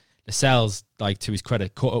wing. Lascelles, like, to his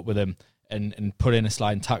credit, caught up with him and put in a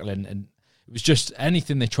sliding tackle, and it was just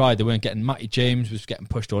anything they tried, they weren't getting. Matty James was getting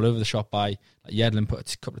pushed all over the shop by, like, Yedlin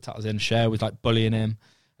put a couple of tackles in. Cher was like bullying him.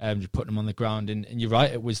 Just putting them on the ground, and you're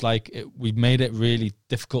right, it was like we made it really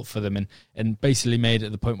difficult for them, and basically made it to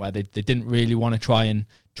the point where they didn't really want to try and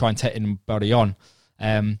take anybody on,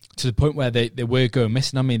 to the point where they were going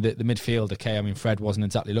missing. I mean, the midfield, okay, I mean, Fred wasn't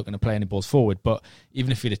exactly looking to play any balls forward, but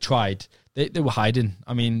even if he'd have tried, they were hiding.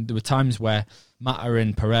 I mean, there were times where Mata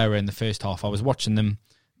and Pereira in the first half, I was watching them,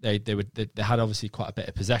 they had obviously quite a bit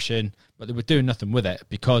of possession, but they were doing nothing with it,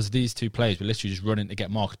 because these two players were literally just running to get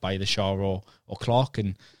marked by either Shaw or Clark,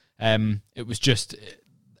 and it was just,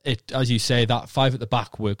 as you say, that five at the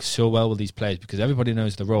back works so well with these players, because everybody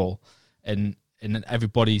knows the role, and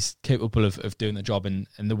everybody's capable of doing the job, and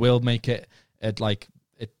they will make it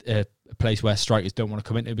a place where strikers don't want to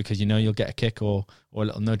come into, because you know you'll get a kick or a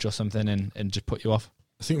little nudge or something and just put you off.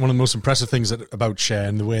 I think one of the most impressive things about Cher,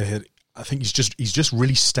 and the way that I think he's just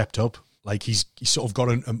really stepped up. Like, he's sort of got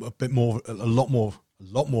a lot more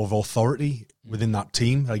of authority within that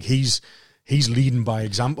team. Like, he's leading by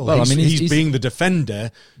example. Well, he's being the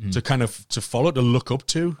defender to follow, to look up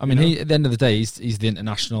to. I mean, at the end of the day, he's the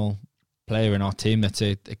international player in our team. That's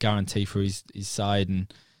a guarantee for his side,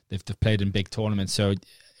 and they've played in big tournaments. So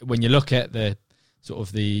when you look at the sort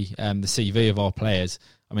of the CV of our players,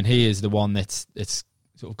 I mean, he is the one that's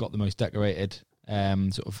sort of got the most decorated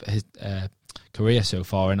sort of his career so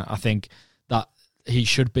far, and I think that he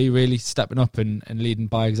should be really stepping up and leading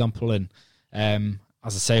by example, and as I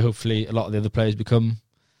say, hopefully a lot of the other players become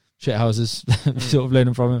shithouses, sort of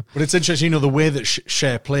learning from him. But it's interesting, the way that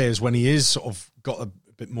Cher plays when he is sort of got a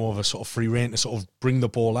bit more of a sort of free rein to sort of bring the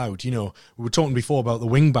ball out. We were talking before about the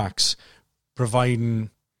wing backs providing,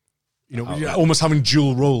 almost having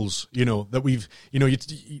dual roles, that we've, you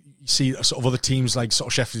see sort of other teams like sort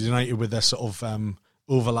of Sheffield United with their sort of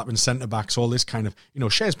overlapping centre backs, all this kind of,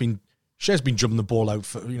 Cher's been jumping the ball out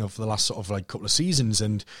for the last sort of like couple of seasons,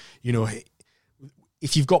 and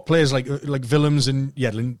if you've got players like Willems and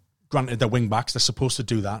Yedlin, granted they're wing backs, they're supposed to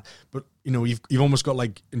do that, but you've almost got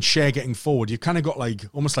like, in Cher getting forward, you've kind of got like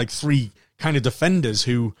almost like three kind of defenders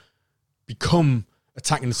who become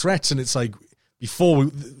attacking threats, and it's like before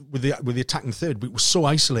with the attacking third, we were so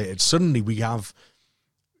isolated. Suddenly we have,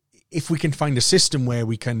 if we can find a system where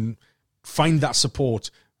we can find that support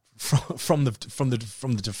from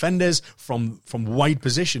the defenders, from wide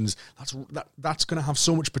positions, that's going to have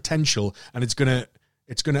so much potential, and it's going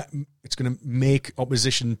to make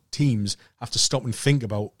opposition teams have to stop and think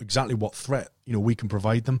about exactly what threat we can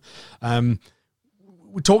provide them.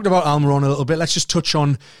 We talked about Almiron a little bit. Let's just touch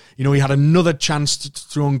on, he had another chance to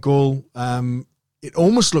throw on goal. It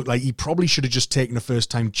almost looked like he probably should have just taken a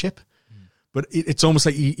first-time chip, but it's almost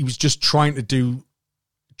like he was just trying to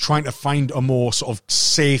find a more sort of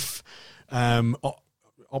safe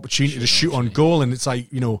opportunity to shoot on goal, and it's like,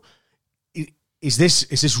 is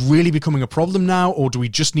this really becoming a problem now, or do we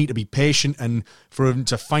just need to be patient and for him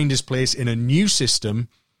to find his place in a new system?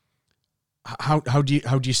 How do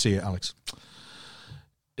you see it, Alex?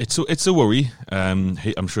 It's a worry.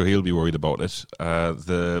 I'm sure he'll be worried about it.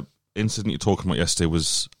 The incident you're talking about yesterday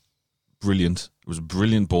was brilliant. It was a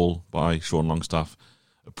brilliant ball by Sean Longstaff,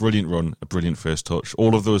 a brilliant run, a brilliant first touch.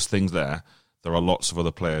 All of those things there are lots of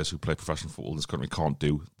other players who play professional football in this country can't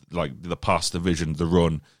do. Like the pass, the vision, the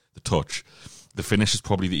run, the touch. The finish is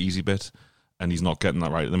probably the easy bit, and he's not getting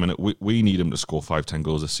that right at the minute. We need him to score 5-10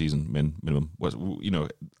 goals this season minimum.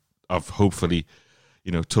 I've hopefully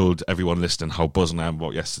told everyone listening how buzzing I am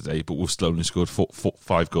about yesterday, but we've still only scored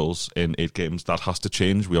 5 goals in 8 games. That has to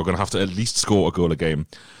change. We are going to have to at least score a goal a game.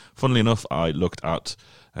 Funnily enough, I looked at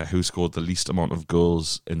who scored the least amount of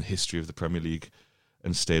goals in the history of the Premier League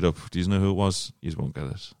and stayed up. Do you know who it was? You won't get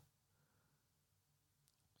it.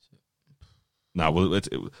 well,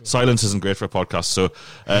 silence isn't great for a podcast. So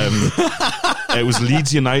it was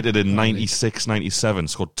Leeds United in 96-97,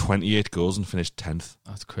 scored 28 goals and finished 10th.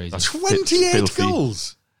 That's crazy. That's 28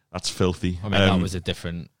 goals? That's filthy. I mean, that was a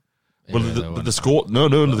different... Well, the score... No,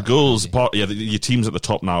 the goals... your teams at the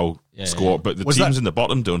top now score, but the teams in the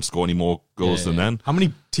bottom don't score any more goals than then. How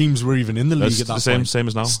many teams were even in the league at that point? Same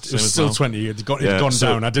as now. It was still 20. It had gone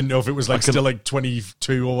down. I didn't know if it was still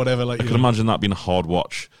 22 or whatever. I can imagine that being a hard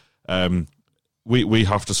watch. We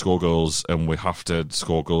have to score goals, and we have to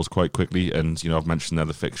score goals quite quickly. And I've mentioned there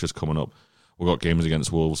the fixtures coming up. We've got games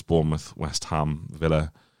against Wolves, Bournemouth, West Ham,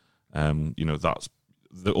 Villa. That's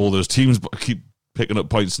all those teams keep picking up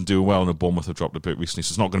points and doing well. And Bournemouth have dropped a bit recently,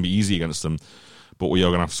 so it's not going to be easy against them. But we are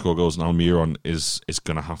going to have to score goals, and Almiron is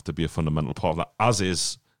going to have to be a fundamental part of that. As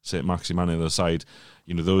is St. Maximin on the other side.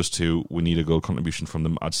 Those two, we need a goal contribution from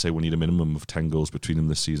them. I'd say we need a minimum of 10 goals between them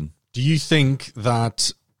this season. Do you think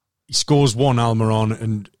that he scores one, Almiron,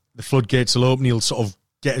 and the floodgates will open, he'll sort of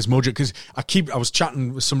get his mojo? Because I was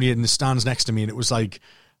chatting with somebody in the stands next to me, and it was like,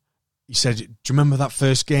 he said, do you remember that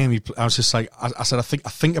first game? I was just like, I said, I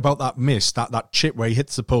think about that miss, that chip where he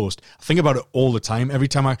hits the post. I think about it all the time. Every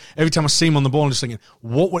time I see him on the ball, I'm just thinking,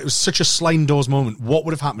 it was such a sliding doors moment. What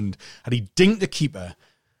would have happened had he dinked the keeper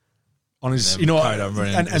on his, carried on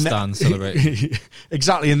running into the stand, celebrating.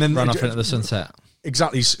 Exactly, and then ran off into the sunset.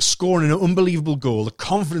 Exactly, scoring an unbelievable goal. The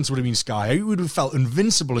confidence would have been sky high. He would have felt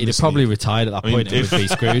invincible. He'd have probably retired at that point and would be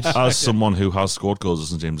screwed. As someone who has scored goals at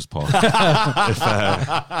St James's Park,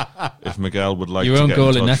 if Miguel would like your to own get goal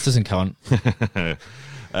in in touch, net doesn't count.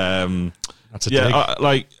 That's a dig.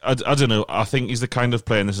 I don't know. I think he's the kind of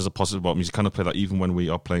player, and this is a positive about him, he's the kind of player that even when we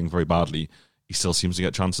are playing very badly, he still seems to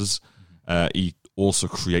get chances. He also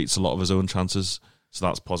creates a lot of his own chances. So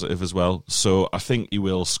that's positive as well. So I think he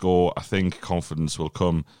will score. I think confidence will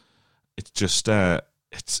come. It's just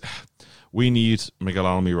we need Miguel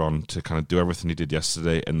Almiron to kind of do everything he did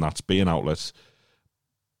yesterday, and that's be an outlet,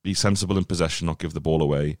 be sensible in possession, not give the ball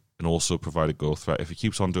away, and also provide a goal threat. If he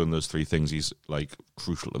keeps on doing those three things, he's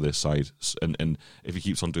crucial to this side. And if he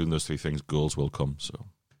keeps on doing those three things, goals will come. So,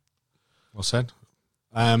 well said.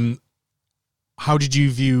 How did you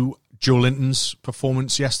view Joe Linton's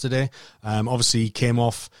performance yesterday? Obviously, he came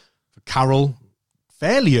off for Carroll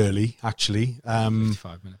fairly early, actually.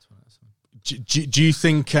 55 minutes. Do you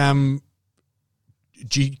think? Do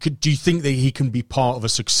you think that he can be part of a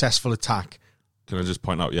successful attack? Can I just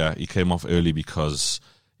point out? Yeah, he came off early because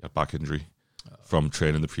he had back injury from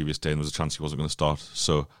training the previous day, and there was a chance he wasn't going to start.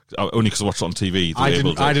 So only because I watched it on TV. I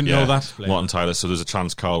didn't know that. Martin Tyler. So there's a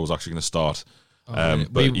chance Carroll was actually going to start.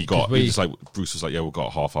 But Bruce was like, we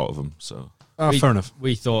got half out of him. So fair enough.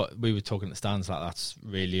 We thought we were talking at the stands like that's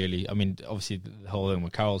really early. I mean, obviously the whole thing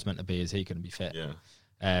with Carroll's meant to be, is he going to be fit?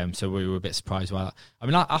 Yeah. So we were a bit surprised by that. I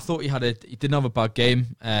mean, I thought he didn't have a bad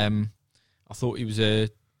game. I thought he was a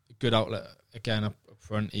good outlet again up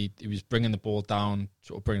front. He was bringing the ball down,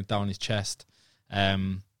 sort of bringing it down his chest,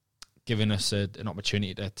 giving us an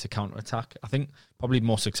opportunity to counter attack. I think probably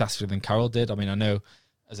more successfully than Carroll did. I mean, I know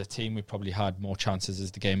as a team, we probably had more chances as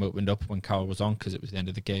the game opened up when Carroll was on, because it was the end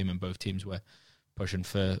of the game and both teams were pushing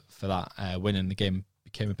for that win, and the game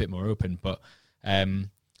became a bit more open. But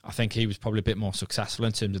I think he was probably a bit more successful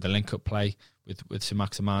in terms of the link-up play with St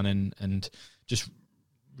Maximin and just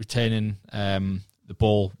retaining the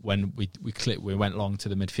ball when we went long to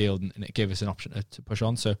the midfield, and it gave us an option to push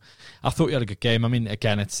on. So I thought he had a good game. I mean,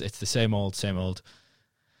 again, it's the same old.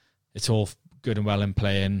 It's all good and well in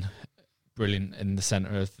playing brilliant in the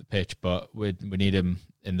centre of the pitch, but we need him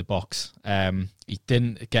in the box. He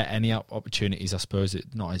didn't get any opportunities, I suppose.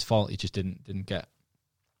 It's not his fault. He just didn't get.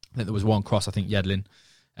 I think there was one cross. I think Yedlin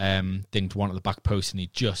dinged one at the back post, and he's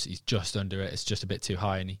just under it. It's just a bit too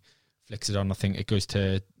high, and he flicks it on. I think it goes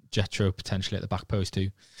to Jetro potentially at the back post too.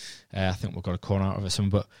 I think we've got a corner out of it.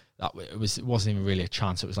 But it wasn't even really a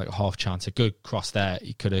chance. It was like a half chance. A good cross there.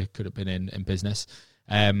 He could have been in business.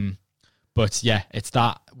 But yeah, it's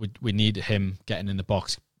that we need him getting in the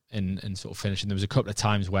box and sort of finishing. There was a couple of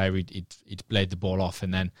times where he'd played the ball off,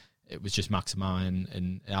 and then it was just Maximin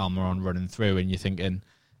and Almiron running through, and you're thinking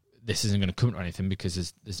this isn't going to come to anything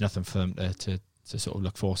because there's nothing for them to sort of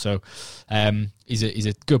look for. So he's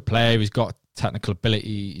a good player. He's got technical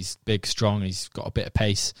ability. He's big, strong. He's got a bit of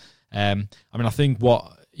pace. I mean, I think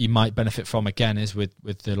what he might benefit from again is with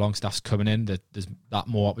the Longstaffs coming in, that there's that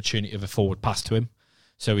more opportunity of a forward pass to him.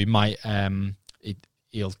 So he might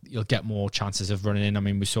he'll get more chances of running in. I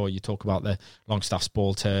mean, we saw you talk about the Longstaff's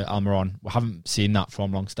ball to Almiron. We haven't seen that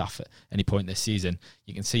from Longstaff at any point this season.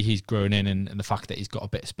 You can see he's grown in, and the fact that he's got a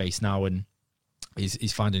bit of space now and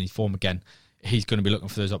he's finding his form again, he's going to be looking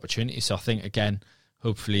for those opportunities. So I think, again,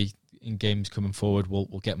 hopefully in games coming forward, we'll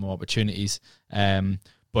get more opportunities.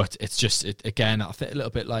 But it's just again, I think a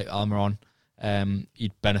little bit like Almiron.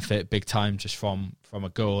 He'd benefit big time just from a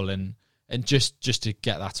goal and just to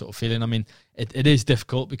get that sort of feeling. I mean, it is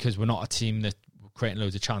difficult because we're not a team that we're creating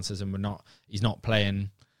loads of chances, and he's not playing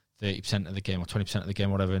 30% of the game or 20% of the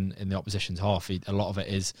game, whatever, in the opposition's half. A lot of it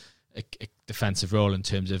is a defensive role in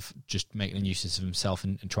terms of just making a nuisance of himself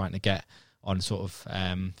and trying to get on sort of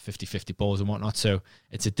 50-50 balls and whatnot. So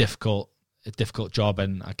it's a difficult job,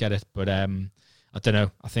 and I get it, but I don't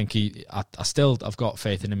know. I think I've got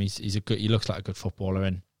faith in him. He looks like a good footballer,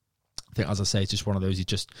 and I think, as I say, it's just one of those. He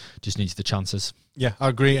just needs the chances. Yeah, I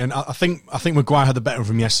agree, and I think Maguire had the better of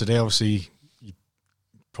him yesterday. Obviously, you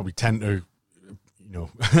probably tend to,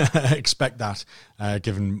 expect that,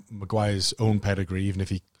 given Maguire's own pedigree, even if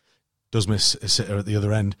he does miss a sitter at the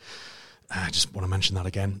other end. I just want to mention that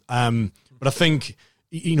again. But I think,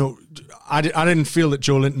 I didn't feel that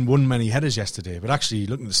Joe Linton won many headers yesterday, but actually,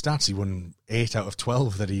 looking at the stats, he won 8 out of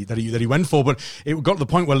 12 that he went for. But it got to the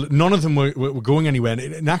point where none of them were going anywhere.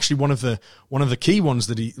 And actually, one of the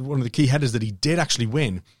key headers that he did actually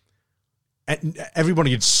win,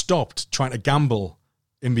 everybody had stopped trying to gamble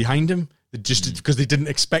in behind him. Just because they didn't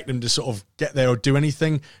expect him to sort of get there or do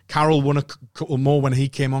anything. Carroll won a couple more when he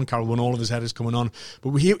came on. Carroll won all of his headers coming on.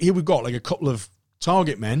 But here we've got like a couple of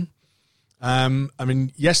target men. I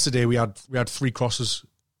mean, yesterday we had 3 crosses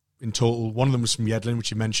in total. One of them was from Yedlin,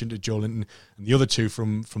 which you mentioned, to Joe Linton, and the other 2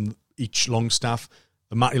 from each Longstaff.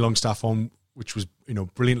 The Matty Longstaff on, which was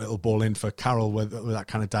brilliant little ball in for Carroll with that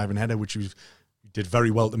kind of diving header, which he did very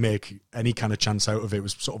well to make any kind of chance out of it. It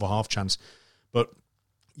was sort of a half chance, but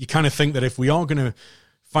you kind of think that if we are going to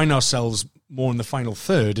find ourselves more in the final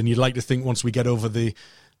third, and you'd like to think once we get over the,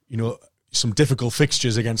 some difficult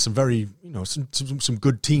fixtures against some very, some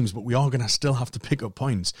good teams, but we are going to still have to pick up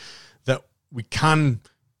points, that we can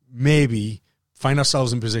maybe find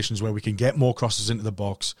ourselves in positions where we can get more crosses into the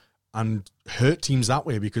box and hurt teams that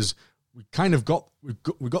way, because we kind of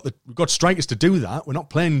we've got strikers to do that. We're not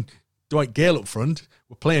playing Dwight Gale up front.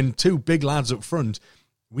 We're playing 2 big lads up front.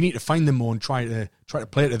 We need to find them more and try to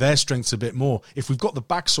play to their strengths a bit more. If we've got the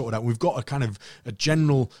back sorted out, we've got a kind of a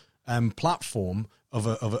general platform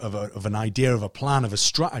of an idea, of a plan, of a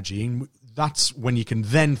strategy, and that's when you can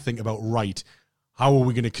then think about, right, how are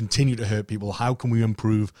we going to continue to hurt people? How can we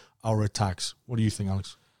improve our attacks? What do you think,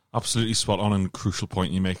 Alex? Absolutely spot on, and crucial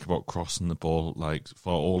point you make about crossing the ball. Like,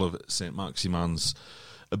 for all of St. Maximan's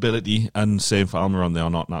ability, and same for Almiron, they are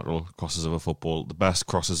not natural crosses of a football. The best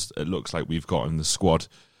crosses it looks like we've got in the squad,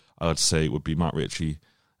 I'd say, would be Matt Ritchie,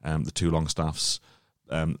 the 2 Longstaffs,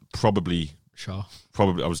 probably. Sure.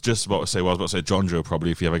 Probably, I was about to say John Joe,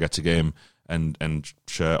 probably, if you ever get to game, and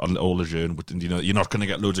share all the Lejeune, but you're not going to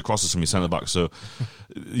get loads of crosses from your centre back. So,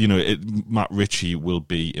 Matt Ritchie will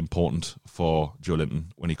be important for Joe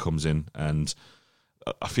Linton when he comes in, and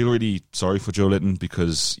I feel really sorry for Joe Linton,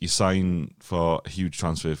 because you sign for a huge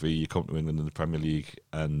transfer fee, you come to England in the Premier League,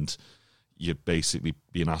 and you're basically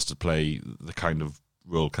being asked to play the kind of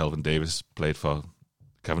role Kevin Davis played for Bolton.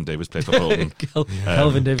 Kelvin Davis,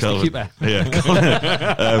 the keeper. Yeah.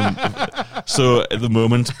 So at the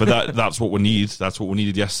moment, but that's what we need. That's what we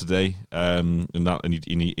needed yesterday, and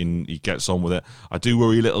he gets on with it. I do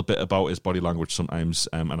worry a little bit about his body language sometimes,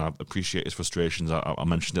 and I appreciate his frustrations. I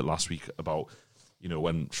mentioned it last week about,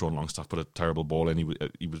 when Sean Longstaff put a terrible ball in,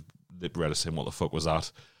 he was lip-read saying, what the fuck was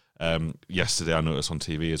that? Yesterday I noticed on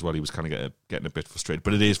TV as well, he was kind of getting a bit frustrated.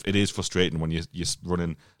 But it is frustrating when you're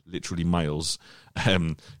running literally miles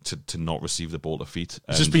to not receive the ball to feet.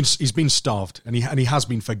 He's been starved, and he has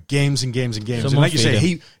been for games and games and games. And like you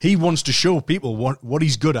say, he wants to show people what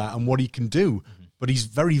he's good at and what he can do. Mm-hmm. But he's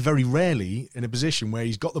very, very rarely in a position where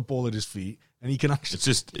he's got the ball at his feet and he can actually.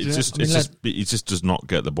 He just does not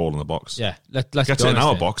get the ball in the box. Yeah, let's get it in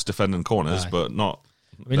our box defending corners, but not.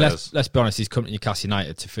 I mean, let's be honest. He's come to Newcastle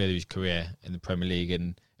United to further his career in the Premier League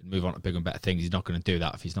and move on to bigger and better things. He's not going to do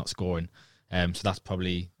that if he's not scoring. So that's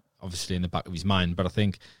probably obviously in the back of his mind. But I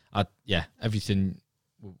think, everything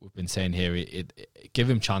we've been saying here, give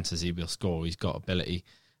him chances, he will score. He's got ability.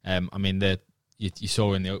 I mean, you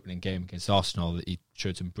saw in the opening game against Arsenal that he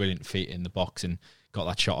showed some brilliant feet in the box and got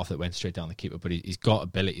that shot off that went straight down the keeper. But he's got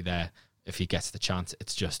ability there. If he gets the chance,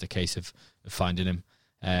 it's just a case of finding him.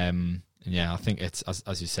 And I think it's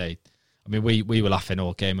as you say. I mean, we were laughing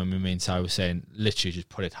all game, and me and Sarah were saying, literally just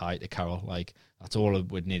put it high to Carroll. Like, that's all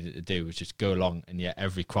we needed to do was just go along, and yet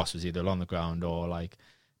every cross was either along the ground or like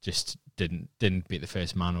just didn't beat the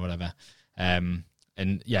first man or whatever.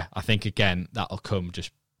 I think again that'll come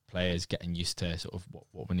just players getting used to sort of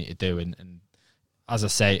what we need to do, and as I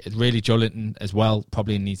say, really Joelinton as well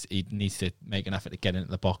probably needs to make an effort to get into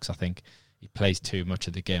the box. I think he plays too much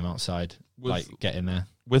of the game outside, get in there.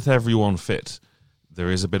 With everyone fit, there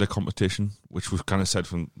is a bit of competition, which we've kind of said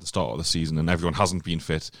from the start of the season, and everyone hasn't been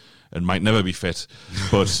fit and might never be fit.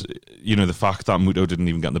 But, the fact that Muto didn't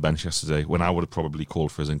even get on the bench yesterday, when I would have probably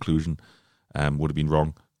called for his inclusion, would have been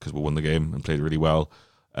wrong because we won the game and played really well.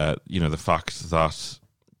 The fact that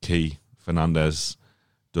Key, Fernandez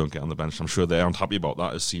don't get on the bench, I'm sure they aren't happy about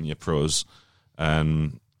that as senior pros.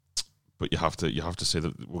 But you have to say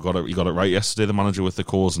that you got it right yesterday, the manager, with the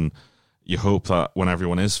calls, and you hope that when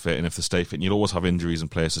everyone is fit, and if they stay fit, and you'll always have injuries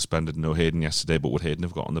and players suspended. No Hayden yesterday, but would Hayden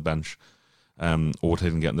have got on the bench? Or would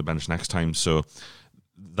Hayden get on the bench next time? So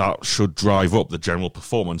that should drive up the general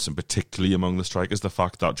performance, and particularly among the strikers, the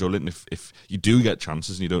fact that Joelinton, if you do get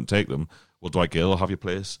chances and you don't take them, well, Dwight Gale will have your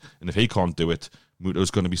place. And if he can't do it,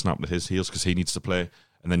 Muto's going to be snapping at his heels because he needs to play.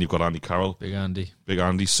 And then you've got Andy Carroll. Big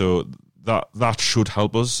Andy. So that should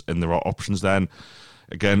help us, and there are options then.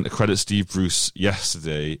 Again, credit Steve Bruce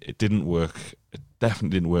yesterday. It didn't work. It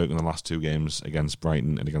definitely didn't work in the last two games against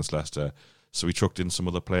Brighton and against Leicester. So he chucked in some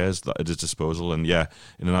other players at his disposal. And yeah,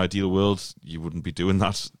 in an ideal world, you wouldn't be doing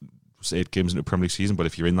that. It's 8 games into a Premier League season, but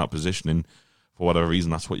if you're in that position, and for whatever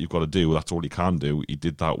reason, that's what you've got to do. That's all you can do. He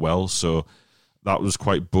did that well. So that was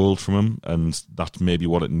quite bold from him, and that's maybe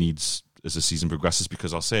what it needs as the season progresses,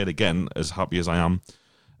 because I'll say it again, as happy as I am,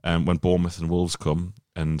 when Bournemouth and Wolves come,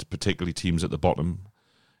 and particularly teams at the bottom,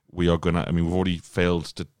 we are going to, we've already failed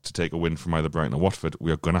to take a win from either Brighton or Watford.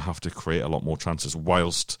 We are going to have to create a lot more chances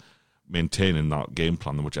whilst maintaining that game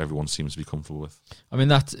plan, which everyone seems to be comfortable with.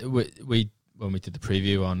 That we when we did the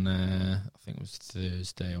preview on, I think it was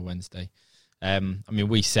Thursday or Wednesday,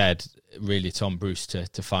 we said really it's on Bruce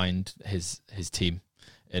to find his team.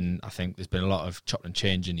 And I think there's been a lot of chop and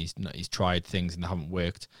change, and he's tried things and they haven't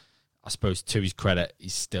worked. I suppose to his credit,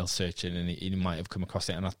 he's still searching, and he might have come across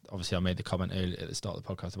it. And obviously, I made the comment earlier at the start of the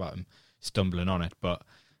podcast about him stumbling on it. But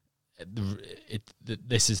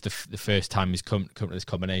this is the first time he's come to this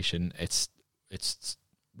combination. It's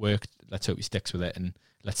worked. Let's hope he sticks with it, and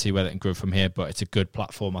let's see where it can grow from here. But it's a good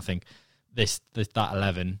platform. I think that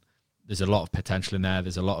 11. There's a lot of potential in there.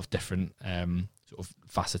 There's a lot of different sort of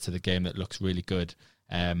facets of the game that looks really good.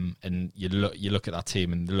 And you look at that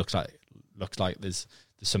team, and it looks like there's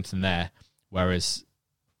something there, whereas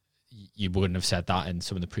you wouldn't have said that in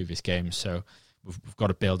some of the previous games. So we've got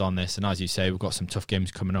to build on this, and as you say, we've got some tough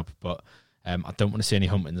games coming up, but I don't want to see any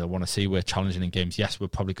humpings. I want to see we're challenging in games. Yes, we're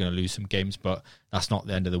probably going to lose some games, but that's not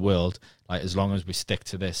the end of the world. Like, as long as we stick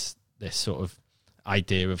to this sort of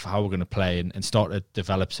idea of how we're going to play, and start to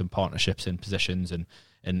develop some partnerships in positions, and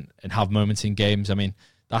have moments in games.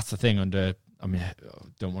 That's the thing I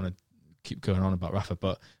don't want to keep going on about Rafa,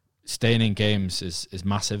 but staying in games is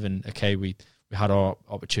massive. And okay, we had our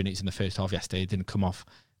opportunities in the first half yesterday. It didn't come off.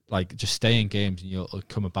 Like, just stay in games and you'll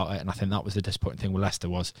come about it. And I think that was the disappointing thing with Leicester,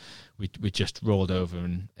 was we just rolled over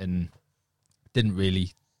and didn't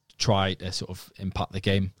really try to sort of impact the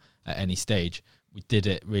game at any stage. We did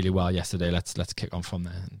it really well yesterday. Let's kick on from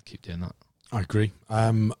there and keep doing that. I agree.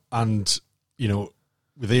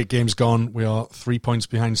 With 8 games gone, we are 3 points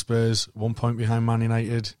behind Spurs, 1 point behind Man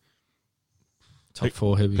United. Top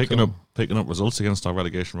 4 here. Picking up results against our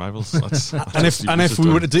relegation rivals.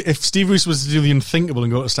 If Steve Bruce was to do the unthinkable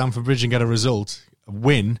and go to Stamford Bridge and get a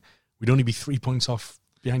win, we'd only be 3 points off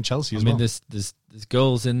behind Chelsea as well. There's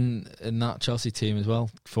goals in that Chelsea team as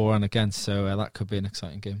well, for and against. So that could be an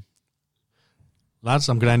exciting game. Lads,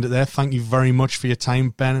 I'm going to end it there. Thank you very much for your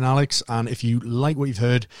time, Ben and Alex. And if you like what you've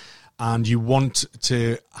heard, and you want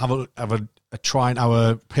to have a try at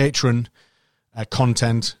our Patreon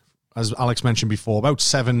content, as Alex mentioned before, about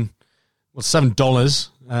 $7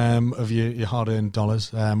 of your hard-earned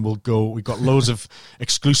dollars. We've got loads of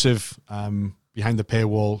exclusive behind the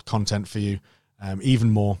paywall content for you,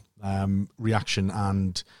 even more reaction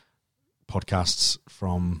and podcasts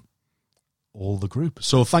from all the group.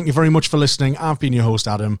 So thank you very much for listening. I've been your host,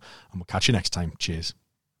 Adam, and we'll catch you next time. Cheers.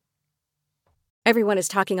 Everyone is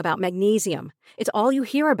talking about magnesium. It's all you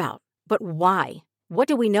hear about. But why? What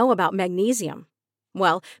do we know about magnesium?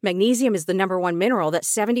 Well, magnesium is the #1 mineral that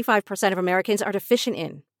 75% of Americans are deficient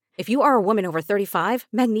in. If you are a woman over 35,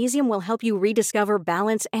 magnesium will help you rediscover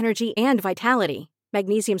balance, energy, and vitality.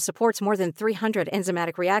 Magnesium supports more than 300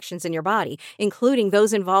 enzymatic reactions in your body, including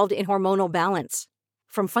those involved in hormonal balance.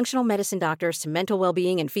 From functional medicine doctors to mental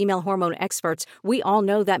well-being and female hormone experts, we all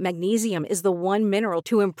know that magnesium is the one mineral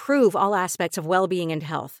to improve all aspects of well-being and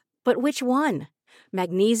health. But which one?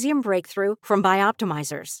 Magnesium Breakthrough from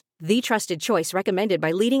Bioptimizers. the trusted choice recommended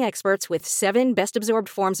by leading experts with 7 best-absorbed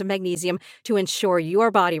forms of magnesium to ensure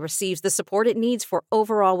your body receives the support it needs for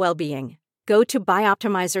overall well-being. Go to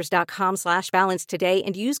bioptimizers.com/balance today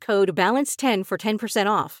and use code BALANCE10 for 10%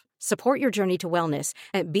 off. Support your journey to wellness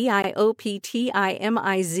at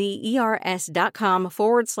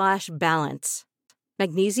bioptimizers.com/balance.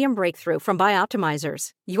 Magnesium Breakthrough from Bioptimizers,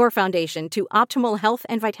 your foundation to optimal health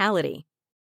and vitality.